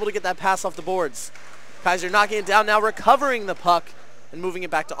 Giazza unable to get that pass off the boards. Kaiser knocking it down now, recovering the puck and moving it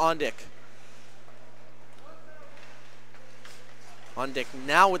back to Ondick. Ondick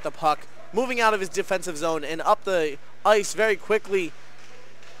now with the puck, moving out of his defensive zone and up the ice very quickly.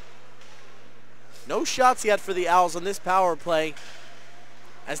 No shots yet for the Owls on this power play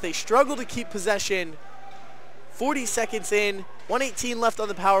as they struggle to keep possession. 40 seconds in, 1:18 left on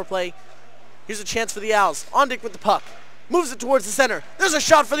the power play. Here's a chance for the Owls. Ondick with the puck. Moves it towards the center. There's a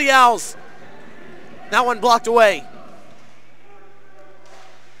shot for the Owls. That one blocked away.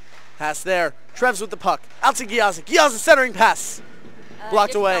 Pass there. Trevs with the puck. Out to Giazza. Giazza centering pass.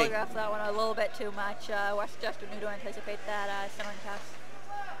 Blocked away. Telegraphed that one a little bit too much. Westchester knew to anticipate that centering pass.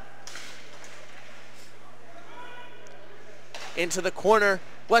 Into the corner.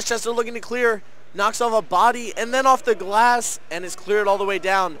 Westchester looking to clear. Knocks off a body and then off the glass and is cleared all the way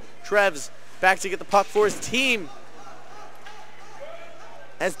down. Trevs back to get the puck for his team.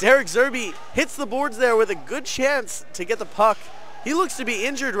 As Derek Zerby hits the boards there with a good chance to get the puck. He looks to be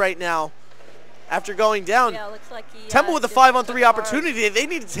injured right now after going down. Yeah, looks like he, Temple with a 5-on-3 opportunity. They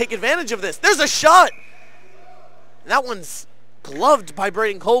need to take advantage of this. There's a shot. And that one's gloved by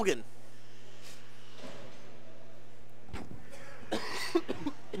Braden Colgan.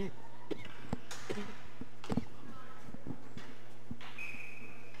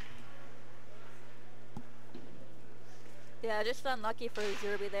 Yeah, just unlucky for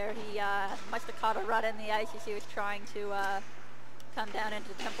Zerby there. He must have caught a rut in the ice as he was trying to come down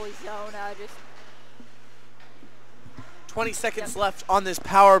into Temple's zone. Just 20 seconds left on this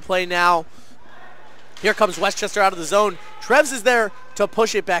power play now. Here comes Westchester out of the zone. Trevs is there to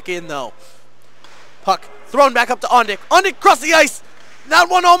push it back in though. Puck thrown back up to Ondick. Ondick across the ice. That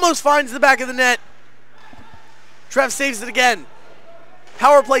one almost finds the back of the net. Trev saves it again.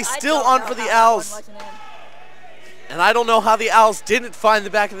 Power play still on for the Owls. And I don't know how the Owls didn't find the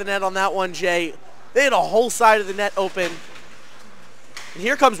back of the net on that one, Jay. They had a whole side of the net open. And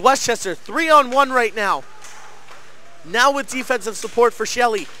here comes Westchester, 3-on-1 right now. Now with defensive support for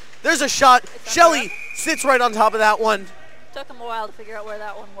Shelley. There's a shot. Shelley sits right on top of that one. Took him a while to figure out where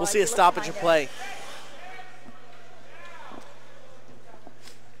that one was. We'll see a stoppage of play.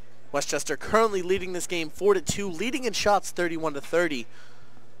 Westchester currently leading this game 4-2, leading in shots 31-30.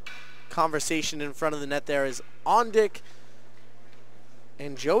 Conversation in front of the net there is Ondick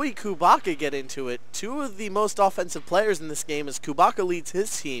and Joey Kubaka get into it. Two of the most offensive players in this game as Kubaka leads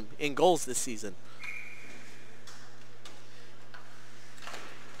his team in goals this season.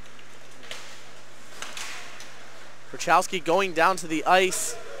 Perchowski going down to the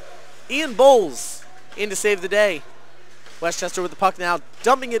ice. Ian Bowles in to save the day. Westchester with the puck now,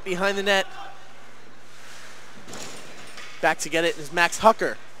 dumping it behind the net. Back to get it is Max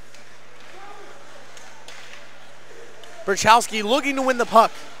Hucker. Perchowski looking to win the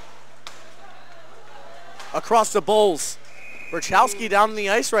puck. Across the Bowles. Perchowski down on the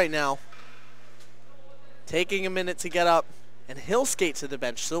ice right now. Taking a minute to get up, and he'll skate to the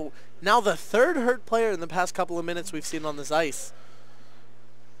bench. So now the third hurt player in the past couple of minutes we've seen on this ice.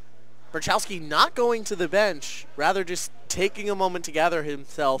 Perchowski not going to the bench, rather just taking a moment to gather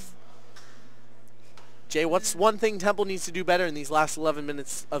himself. Jay, what's one thing Temple needs to do better in these last 11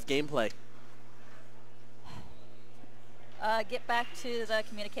 minutes of gameplay? Get back to the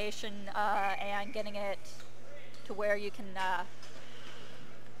communication and getting it to where you can...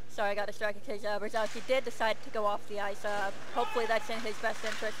 sorry, I got distracted because Brzezowski did decide to go off the ice. Hopefully that's in his best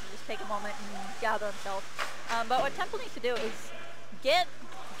interest to just take a moment and gather himself. But what Temple needs to do is get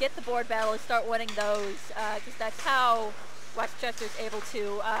the board battles, start winning those, because that's how Westchester is able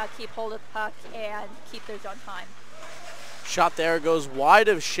to keep hold of the puck and keep theirs on time. Shot there goes wide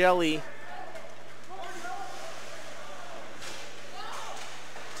of Shelley.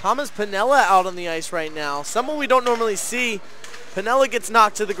 Thomas Pinella out on the ice right now. Someone we don't normally see. Pinella gets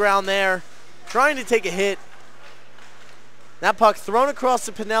knocked to the ground there, trying to take a hit. That puck thrown across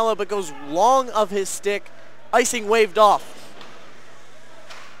to Pinella, but goes long of his stick. Icing waved off.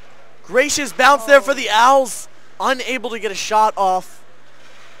 Gracious bounce there for the Owls. Unable to get a shot off.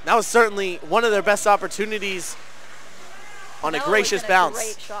 That was certainly one of their best opportunities on a gracious bounce.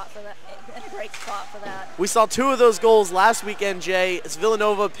 Great shot for that. And a great spot for that. We saw two of those goals last weekend, Jay, as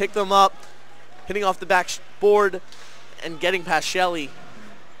Villanova picked them up, hitting off the backboard and getting past Shelley.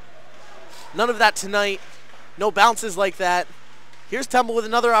 None of that tonight. No bounces like that. Here's Temple with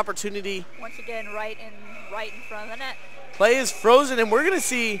another opportunity. Once again, right in front of the net. Play is frozen, and we're going to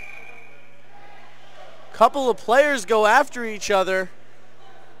see a couple of players go after each other.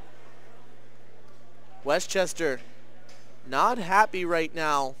 Westchester not happy right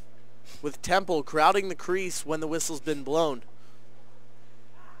now with Temple crowding the crease when the whistle's been blown.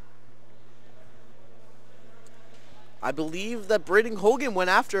 I believe that Braden Hogan went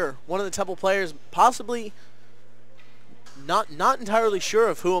after one of the Temple players, possibly not entirely sure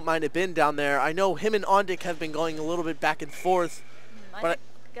of who it might have been down there. I know him and Ondick have been going a little bit back and forth. I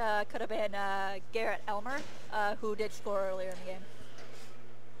think could have been Garrett Elmer, who did score earlier in the game.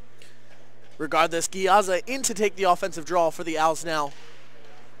 Regardless, Giazza in to take the offensive draw for the Owls now.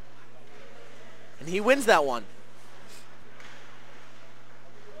 And he wins that one.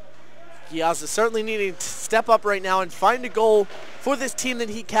 Giazza certainly needing to step up right now and find a goal for this team that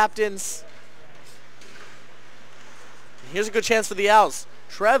he captains. Here's a good chance for the Owls.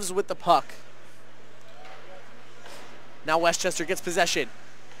 Trevs with the puck. Now Westchester gets possession.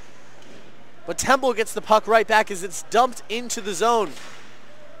 But Temple gets the puck right back as it's dumped into the zone.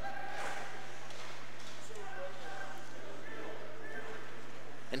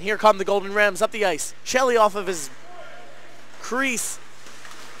 And here come the Golden Rams up the ice. Shelley off of his crease.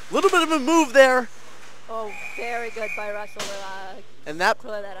 A little bit of a move there. Oh, very good by Russell to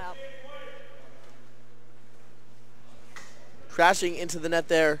clear that out. Crashing into the net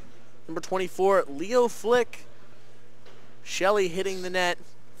there. Number 24, Leo Flick. Shelley hitting the net.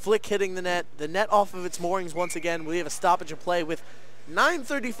 Flick hitting the net. The net off of its moorings once again. We have a stoppage of play with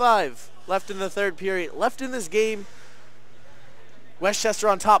 9:35 left in the third period. Left in this game. Westchester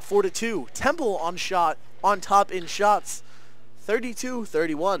on top 4-2. Temple on top in shots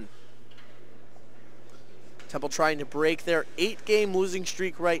 32-31. Temple trying to break their 8-game losing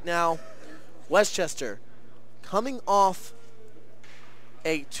streak right now. Westchester coming off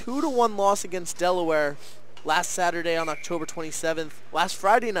a 2-1 loss against Delaware last Saturday on October 27th. Last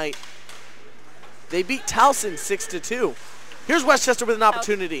Friday night, they beat Towson 6-2. Here's Westchester with an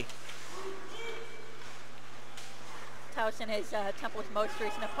opportunity. Towson is Temple's most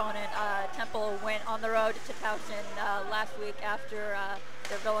recent opponent. Temple went on the road to Towson last week after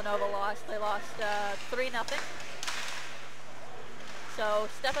their Villanova loss. They lost 3-0. So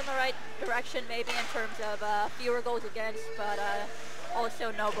step in the right direction maybe in terms of fewer goals against, but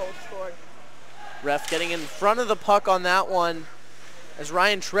also no goals scored. Ref getting in front of the puck on that one as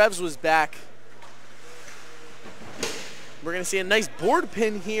Ryan Trevs was back. We're going to see a nice board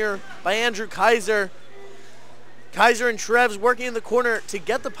pin here by Andrew Kaiser. Kaiser and Trevs working in the corner to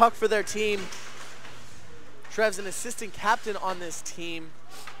get the puck for their team. Trev's an assistant captain on this team.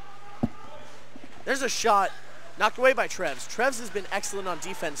 There's a shot knocked away by Trevs. Trevs has been excellent on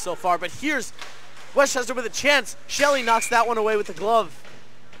defense so far, but here's Westchester with a chance. Shelley knocks that one away with the glove.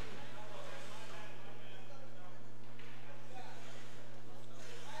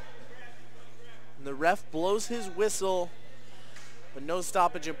 And the ref blows his whistle, but no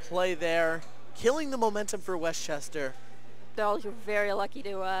stoppage in play there, killing the momentum for Westchester. Dolls were very lucky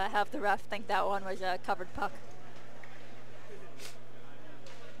to have the ref think that one was a covered puck.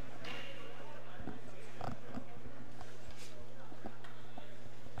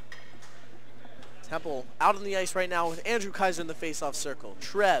 Temple out on the ice right now with Andrew Kaiser in the face-off circle.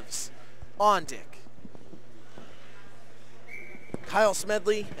 Trevs, Ondick, Kyle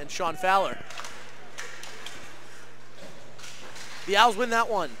Smedley, and Sean Fowler. The Owls win that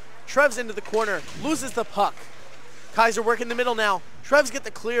one. Trevs into the corner, loses the puck. Kaiser working the middle now. Trevs get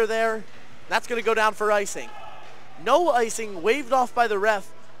the clear there. That's going to go down for icing. No icing, waved off by the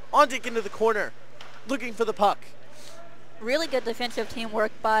ref. Ondick into the corner, looking for the puck. Really good defensive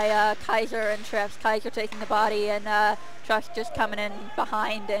teamwork by Kaiser and Trevs. Kaiser taking the body and Trevs just coming in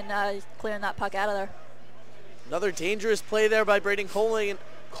behind and clearing that puck out of there. Another dangerous play there by Braden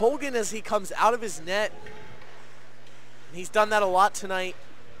Colgan as he comes out of his net. He's done that a lot tonight.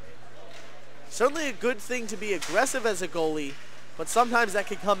 Certainly a good thing to be aggressive as a goalie, but sometimes that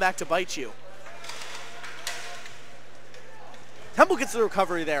can come back to bite you. Temple gets the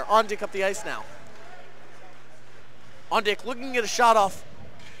recovery there. Ondick up the ice now. Ondick looking at a shot off.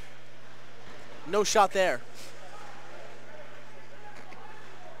 No shot there.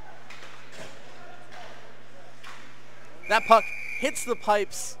 That puck hits the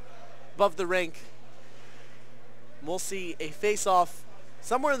pipes above the rink. We'll see a face-off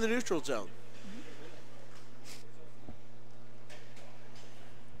somewhere in the neutral zone.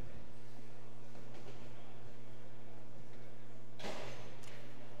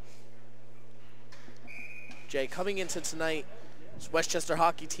 Jay, coming into tonight, this Westchester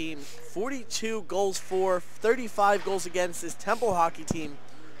hockey team, 42 goals for, 35 goals against. This Temple hockey team,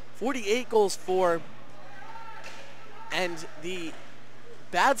 48 goals for. And the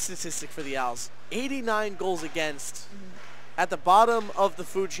bad statistic for the Owls, 89 goals against. At the bottom of the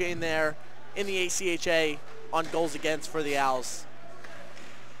food chain there in the ACHA on goals against for the Owls.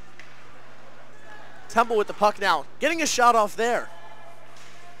 Temple with the puck now, getting a shot off there.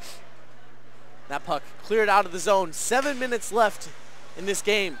 That puck cleared out of the zone. 7 minutes left in this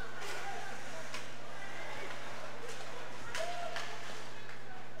game.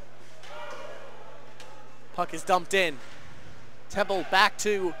 Puck is dumped in. Temple back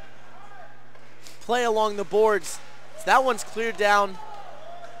to play along the boards. So that one's cleared down.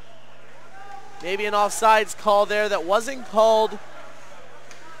 Maybe an offsides call there that wasn't called.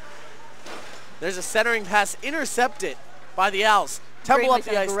 There's a centering pass intercepted by the Owls. Temple up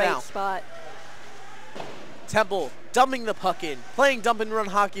the ice now. Spot. Temple dumping the puck in, playing dump and run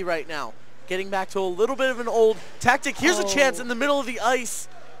hockey right now. Getting back to a little bit of an old tactic. Here's a chance in the middle of the ice.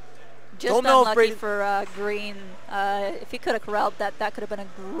 Just unlucky for Green. If he could have corralled that, that could have been a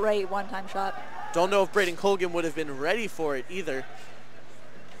great one-time shot. Don't know if Braden Colgan would have been ready for it either.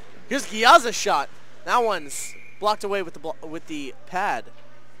 Here's Giazza's shot. That one's blocked away with the pad.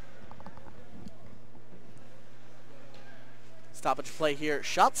 Stoppage play here.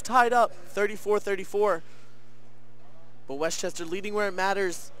 Shots tied up, 34-34. But Westchester leading where it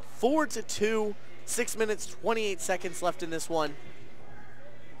matters, 4-2. 6 minutes, 28 seconds left in this one.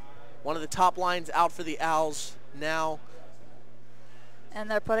 One of the top lines out for the Owls now. And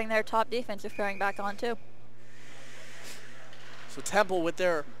they're putting their top defensive pairing back on too. So Temple with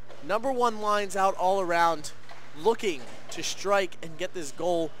their number one lines out all around, looking to strike and get this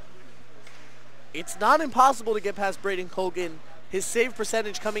goal. It's not impossible to get past Braden Colgan. His save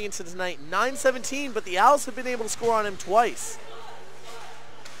percentage coming into tonight, .917, but the Owls have been able to score on him twice.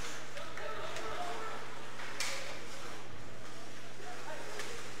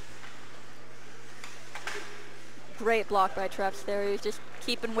 Great block by Trevs there. He was just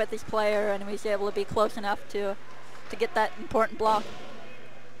keeping with his player, and he was able to be close enough to get that important block.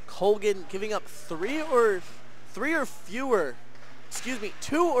 Colgan giving up two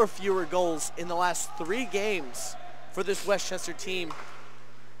or fewer goals in the last 3 games for this Westchester team.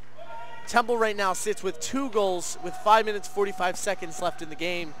 Temple right now sits with 2 goals with 5 minutes, 45 seconds left in the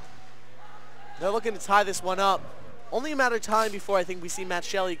game. They're looking to tie this one up. Only a matter of time before I think we see Matt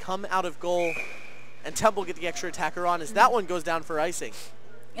Shelley come out of goal and Temple get the extra attacker on as that one goes down for icing.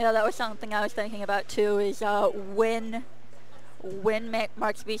 Yeah, that was something I was thinking about too, is when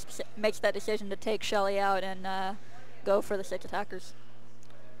Mark Spees makes that decision to take Shelley out and go for the 6 attackers.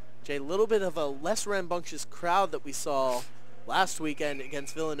 Jay, a little bit of a less rambunctious crowd that we saw last weekend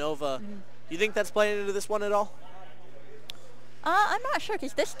against Villanova. Do you think that's playing into this one at all? I'm not sure,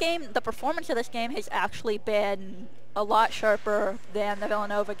 because this game, the performance of this game has actually been a lot sharper than the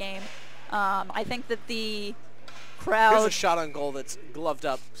Villanova game. I think that the crowd... Here's a shot on goal that's gloved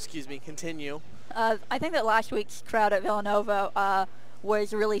up. Excuse me, continue. I think that last week's crowd at Villanova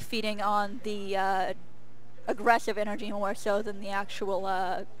was really feeding on the aggressive energy more so than the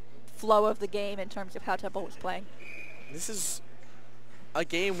actual flow of the game in terms of how Temple was playing. This is a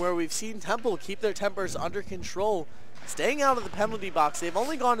game where we've seen Temple keep their tempers under control, staying out of the penalty box. They've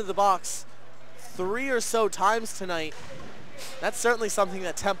only gone to the box 3 or so times tonight. That's certainly something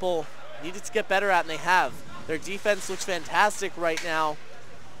that Temple needed to get better at, and they have. Their defense looks fantastic right now.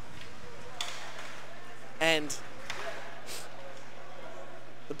 And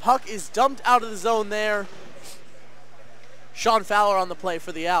the puck is dumped out of the zone there. Sean Fowler on the play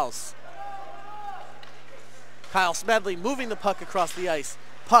for the Owls. Kyle Smedley moving the puck across the ice.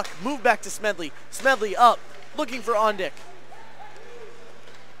 Puck moved back to Smedley. Smedley up, looking for Ondick.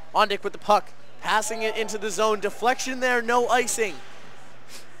 Ondick with the puck, passing it into the zone. Deflection there, no icing.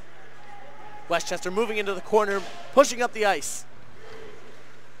 Westchester moving into the corner, pushing up the ice.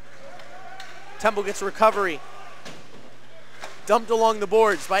 Temple gets a recovery. Dumped along the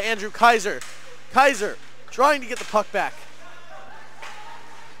boards by Andrew Kaiser. Kaiser trying to get the puck back.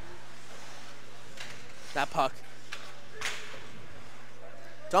 That puck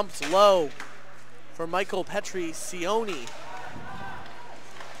dumped low for Michael Petricioni.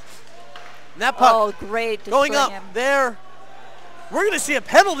 And that puck great going up there. We're going to see a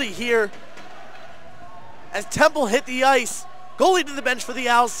penalty here as Temple hit the ice. Goalie to the bench for the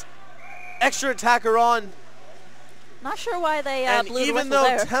Owls. Extra attacker on. Not sure why they and blew the even whistle though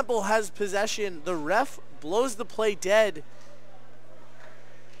there. Temple has possession, the ref blows the play dead.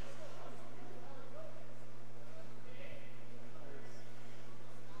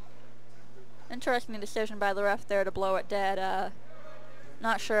 Interesting decision by the ref there to blow it dead.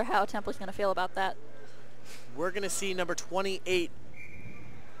 Not sure how Temple's going to feel about that. We're going to see number 28,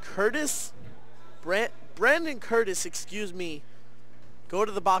 Brandon Curtis, excuse me, go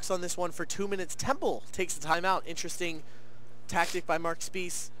to the box on this one for 2 minutes. Temple takes the timeout. Interesting tactic by Mark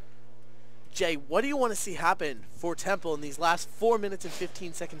Spies. Jay, what do you want to see happen for Temple in these last 4 minutes and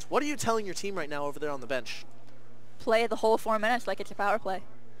 15 seconds? What are you telling your team right now over there on the bench? Play the whole 4 minutes like it's a power play.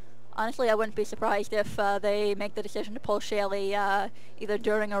 Honestly, I wouldn't be surprised if they make the decision to pull Shaley either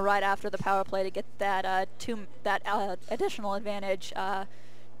during or right after the power play to get that additional advantage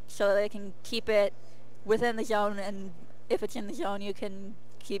so they can keep it within the zone, and if it's in the zone, you can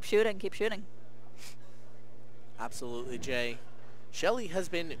keep shooting. Absolutely, Jay. Shelly has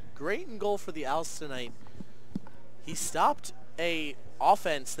been great in goal for the Owls tonight. He stopped a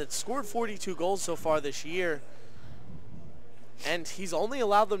offense that scored 42 goals so far this year, and he's only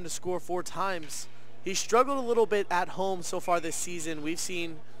allowed them to score 4 times. He struggled a little bit at home so far this season. We've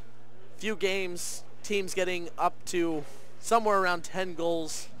seen few games, teams getting up to somewhere around 10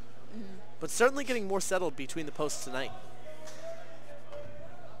 goals, but certainly getting more settled between the posts tonight.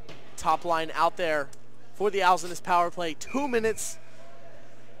 Top line out there for the Owls in this power play. 2 minutes.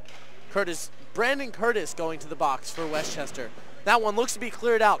 Brandon Curtis going to the box for Westchester. That one looks to be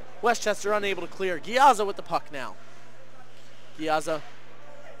cleared out. Westchester unable to clear. Giazza with the puck now. Giazza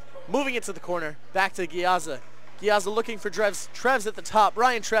moving it to the corner. Back to Giazza. Giazza looking for Treves. Treves at the top.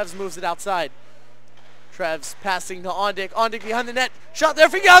 Ryan Treves moves it outside. Treves passing to Ondick. Ondick behind the net. Shot there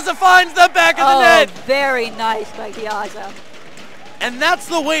for Giazza. Finds the back of the net. Very nice by Giazza. And that's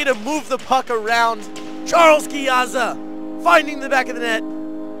the way to move the puck around. Charles Giazza finding the back of the net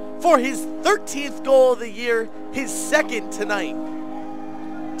for his 13th goal of the year, his second tonight.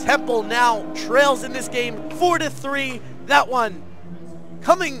 Temple now trails in this game 4-3. That one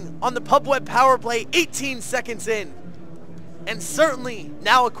coming on the PubWeb power play 18 seconds in. And certainly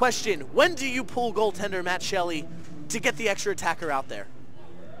now a question, when do you pull goaltender Matt Shelley to get the extra attacker out there?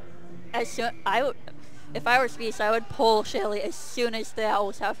 If I were Spies, I would pull Shelley as soon as the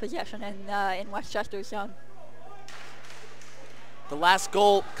Owls have possession in Westchester's zone. The last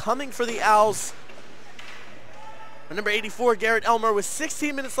goal coming for the Owls. Number 84, Garrett Elmer, with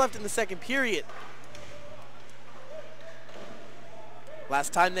 16 minutes left in the second period.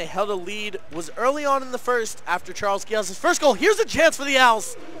 Last time they held a lead was early on in the first after Charles Giazza's first goal. Here's a chance for the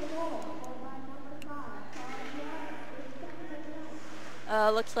Owls.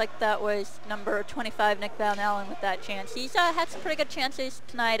 Looks like that was number 25, Nick Van Allen, with that chance. He's had some pretty good chances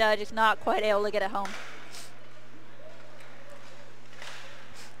tonight, just not quite able to get it home.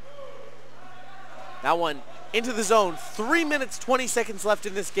 That one into the zone. 3 minutes, 20 seconds left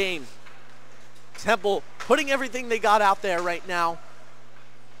in this game. Temple putting everything they got out there right now.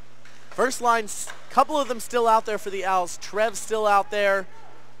 First line, couple of them still out there for the Owls. Trev's still out there.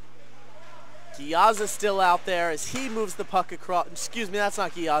 Giazza's still out there as he moves the puck across. Excuse me, that's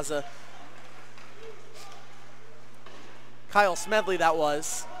not Giazza. Kyle Smedley, that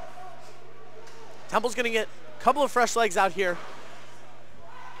was. Temple's going to get a couple of fresh legs out here.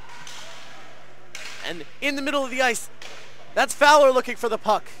 And in the middle of the ice, that's Fowler looking for the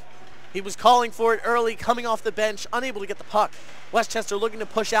puck. He was calling for it early, coming off the bench, unable to get the puck. Westchester looking to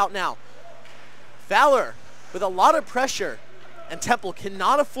push out now. Fowler with a lot of pressure, and Temple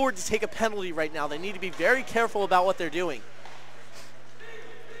cannot afford to take a penalty right now. They need to be very careful about what they're doing.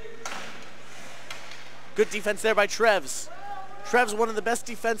 Good defense there by Trevs. Trev's one of the best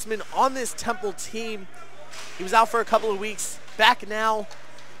defensemen on this Temple team. He was out for a couple of weeks, back now.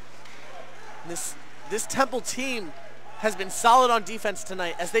 This Temple team has been solid on defense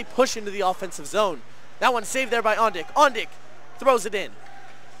tonight as they push into the offensive zone. That one saved there by Ondick. Ondick throws it in.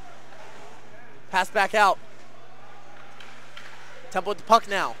 Pass back out. Temple with the puck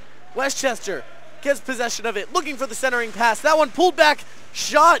now. Westchester gets possession of it, looking for the centering pass. That one pulled back,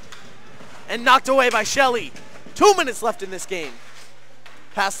 shot, and knocked away by Shelley. 2 minutes left in this game.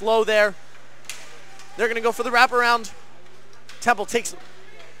 Pass low there. They're going to go for the wraparound. Temple takes...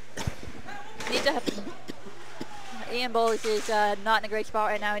 Ian Bowles is not in a great spot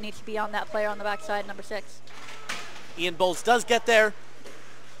right now. He needs to be on that player on the backside, number 6. Ian Bowles does get there.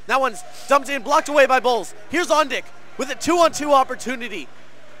 That one's dumped in, blocked away by Bowles. Here's Ondick with a 2-on-2 opportunity.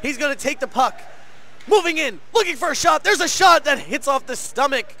 He's going to take the puck. Moving in, looking for a shot. There's a shot that hits off the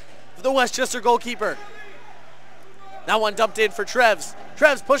stomach of the Westchester goalkeeper. That one dumped in for Trevs.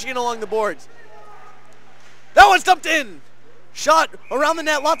 Trevs pushing it along the boards. That one's dumped in. Shot around the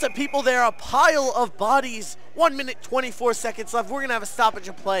net, lots of people there, a pile of bodies. 1 minute, 24 seconds left. We're going to have a stoppage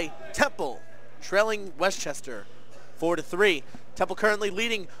of play. Temple trailing Westchester 4-3. Temple currently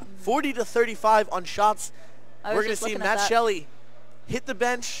leading 40-35 on shots. We're going to see Matt Shelley hit the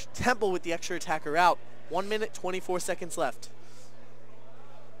bench. Temple with the extra attacker out. 1 minute, 24 seconds left.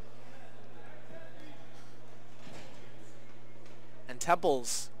 And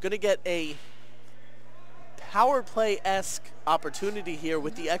Temple's going to get a power play-esque opportunity here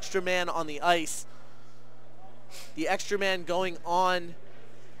with the extra man on the ice. The extra man going on.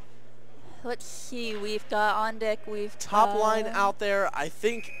 Let's see, we've got Ondick, we've top line out there, I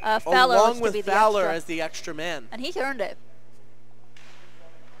think, Fowler along with Fowler as the extra man. And he's earned it.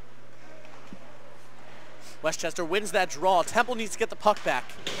 Westchester wins that draw. Temple needs to get the puck back.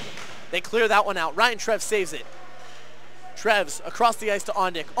 They clear that one out. Ryan Trev saves it. Trevs across the ice to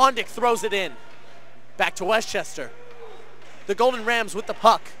Ondick. Ondick throws it in. Back to Westchester. The Golden Rams with the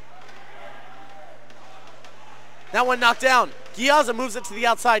puck. That one knocked down. Giazza moves it to the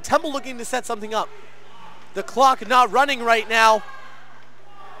outside. Temple looking to set something up. The clock not running right now.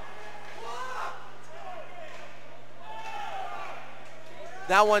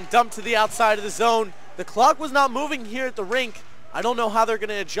 That one dumped to the outside of the zone. The clock was not moving here at the rink. I don't know how they're going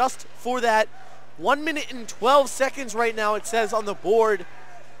to adjust for that. 1 minute and 12 seconds right now, it says on the board.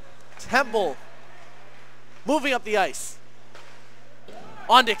 Temple moving up the ice.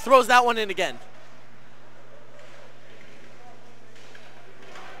 Ondick throws that one in again.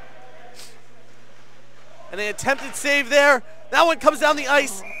 And an attempted save there. That one comes down the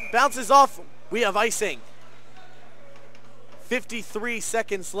ice, bounces off. We have icing. 53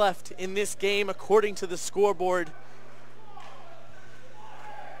 seconds left in this game according to the scoreboard.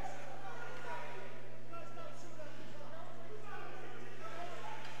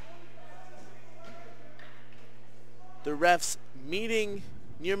 The refs meeting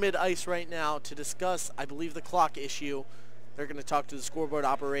near mid-ice right now to discuss, I believe, the clock issue. They're going to talk to the scoreboard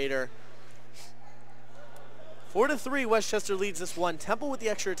operator. 4-3, Westchester leads this one. Temple with the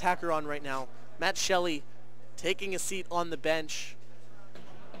extra attacker on right now. Matt Shelley taking a seat on the bench.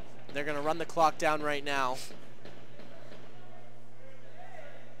 They're going to run the clock down right now.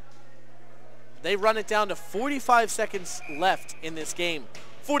 They run it down to 45 seconds left in this game.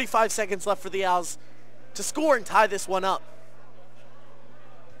 45 seconds left for the Owls to score and tie this one up.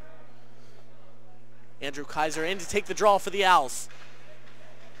 Andrew Kaiser in to take the draw for the Owls.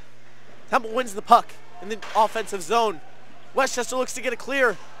 Temple wins the puck in the offensive zone. Westchester looks to get a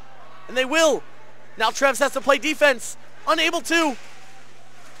clear, and they will. Now Trevs has to play defense. Unable to.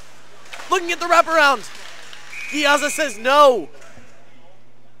 Looking at the wraparound. Giazza says no.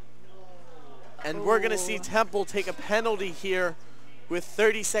 And we're going to see Temple take a penalty here with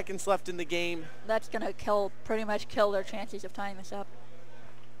 30 seconds left in the game. That's going to pretty much kill their chances of tying this up.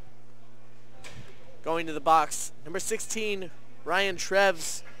 Going to the box, number 16, Ryan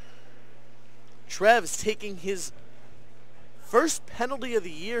Treves. Treves taking his first penalty of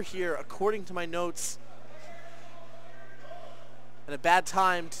the year here, according to my notes. And a bad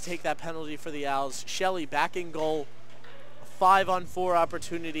time to take that penalty for the Owls. Shelley back in goal. A 5-on-4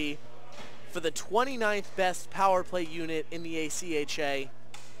 opportunity for the 29th best power play unit in the ACHA.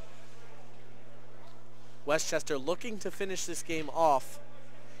 Westchester looking to finish this game off.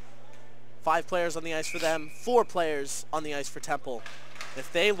 5 players on the ice for them, 4 players on the ice for Temple.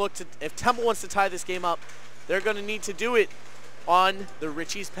 If Temple wants to tie this game up, they're going to need to do it on the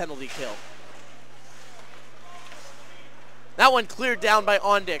Ritchie's penalty kill. That one cleared down by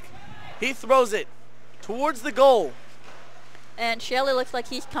Ondick. He throws it towards the goal. And Shelley looks like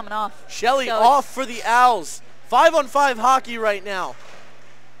he's coming off. Shelley off for the Owls. 5-on-5 hockey right now.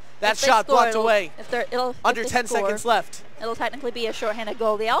 That shot blocked away. Under 10 seconds left. It'll technically be a shorthanded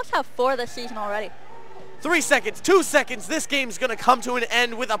goal. The Owls have 4 this season already. 3 seconds, 2 seconds. This game's going to come to an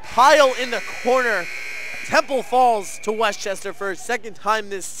end with a pile in the corner. Temple falls to Westchester for a second time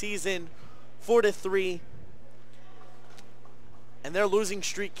this season, 4-3. And their losing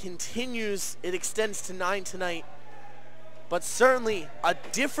streak continues. It extends to 9 tonight. But certainly a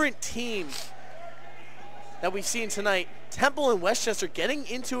different team that we've seen tonight. Temple and Westchester getting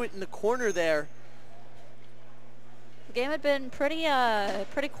into it in the corner there. The game had been pretty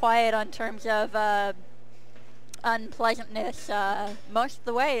quiet on terms of unpleasantness most of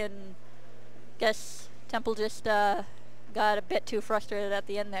the way, and guess Temple just got a bit too frustrated at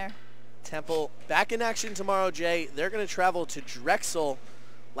the end there. Temple back in action tomorrow, Jay. They're going to travel to Drexel.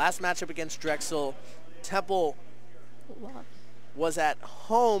 Last matchup against Drexel, Temple was at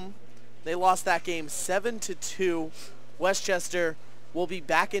home. They lost that game 7-2. Westchester will be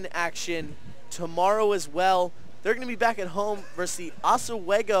back in action tomorrow as well. They're going to be back at home versus the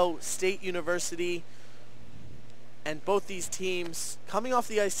Oswego State University. And both these teams coming off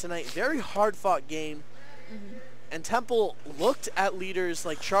the ice tonight, very hard-fought game. And Temple looked at leaders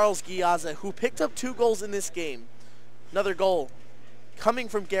like Charles Giazza, who picked up 2 goals in this game. Another goal coming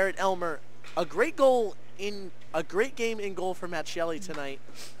from Garrett Elmer. A great game in goal for Matt Shelley tonight.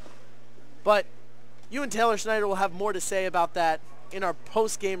 But you and Taylor Snyder will have more to say about that in our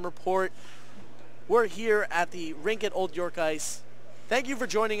post-game report. We're here at the rink at Old York Ice. Thank you for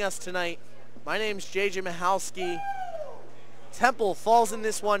joining us tonight. My name's JJ Michalski. Temple falls in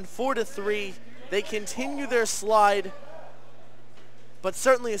this one 4-3. They continue their slide, but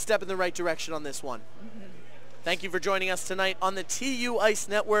certainly a step in the right direction on this one. Thank you for joining us tonight on the TU Ice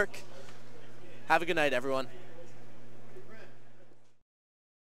Network. Have a good night, everyone.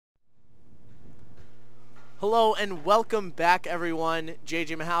 Hello and welcome back, everyone.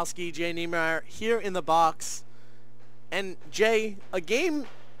 JJ Michalski, Jay Niemeyer here in the box. And Jay, a game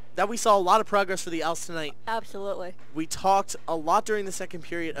that we saw a lot of progress for the Owls tonight. Absolutely. We talked a lot during the second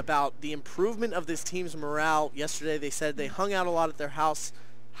period about the improvement of this team's morale. Yesterday they said they hung out a lot at their house.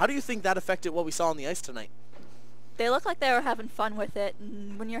 How do you think that affected what we saw on the ice tonight? They look like they were having fun with it.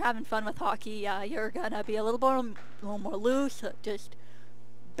 And when you're having fun with hockey, you're going to be a little more loose, just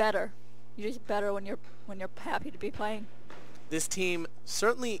better. You're just better when you're happy to be playing. This team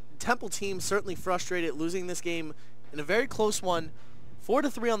certainly, Temple team certainly frustrated losing this game in a very close one.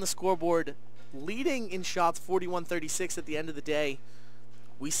 4-3 on the scoreboard, leading in shots 41-36 at the end of the day.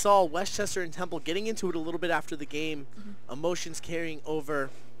 We saw Westchester and Temple getting into it a little bit after the game, emotions carrying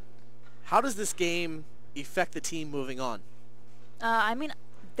over. How does this game affect the team moving on? I mean,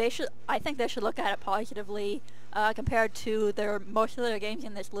 I think they should look at it positively compared to most of their games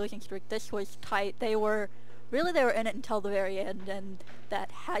in this losing streak. This was tight. They were in it until the very end, and that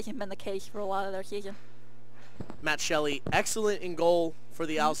hasn't been the case for a lot of their season. Matt Shelley, excellent in goal for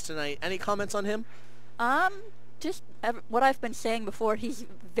the Owls tonight. Any comments on him? Just what I've been saying before. He's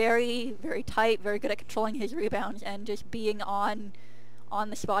very, very tight, very good at controlling his rebounds, and just being on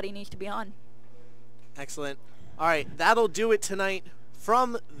the spot he needs to be on. Excellent. All right, that'll do it tonight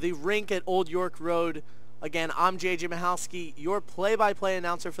from the rink at Old York Road. Again, I'm JJ Michalski, your play-by-play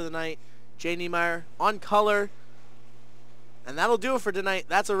announcer for the night. Jay Niemeyer on color. And that'll do it for tonight.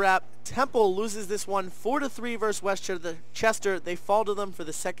 That's a wrap. Temple loses this one 4-3 versus Westchester. They fall to them for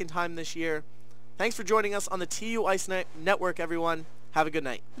the second time this year. Thanks for joining us on the TU Ice Network, everyone. Have a good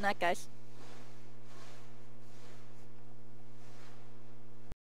night. Good night, guys.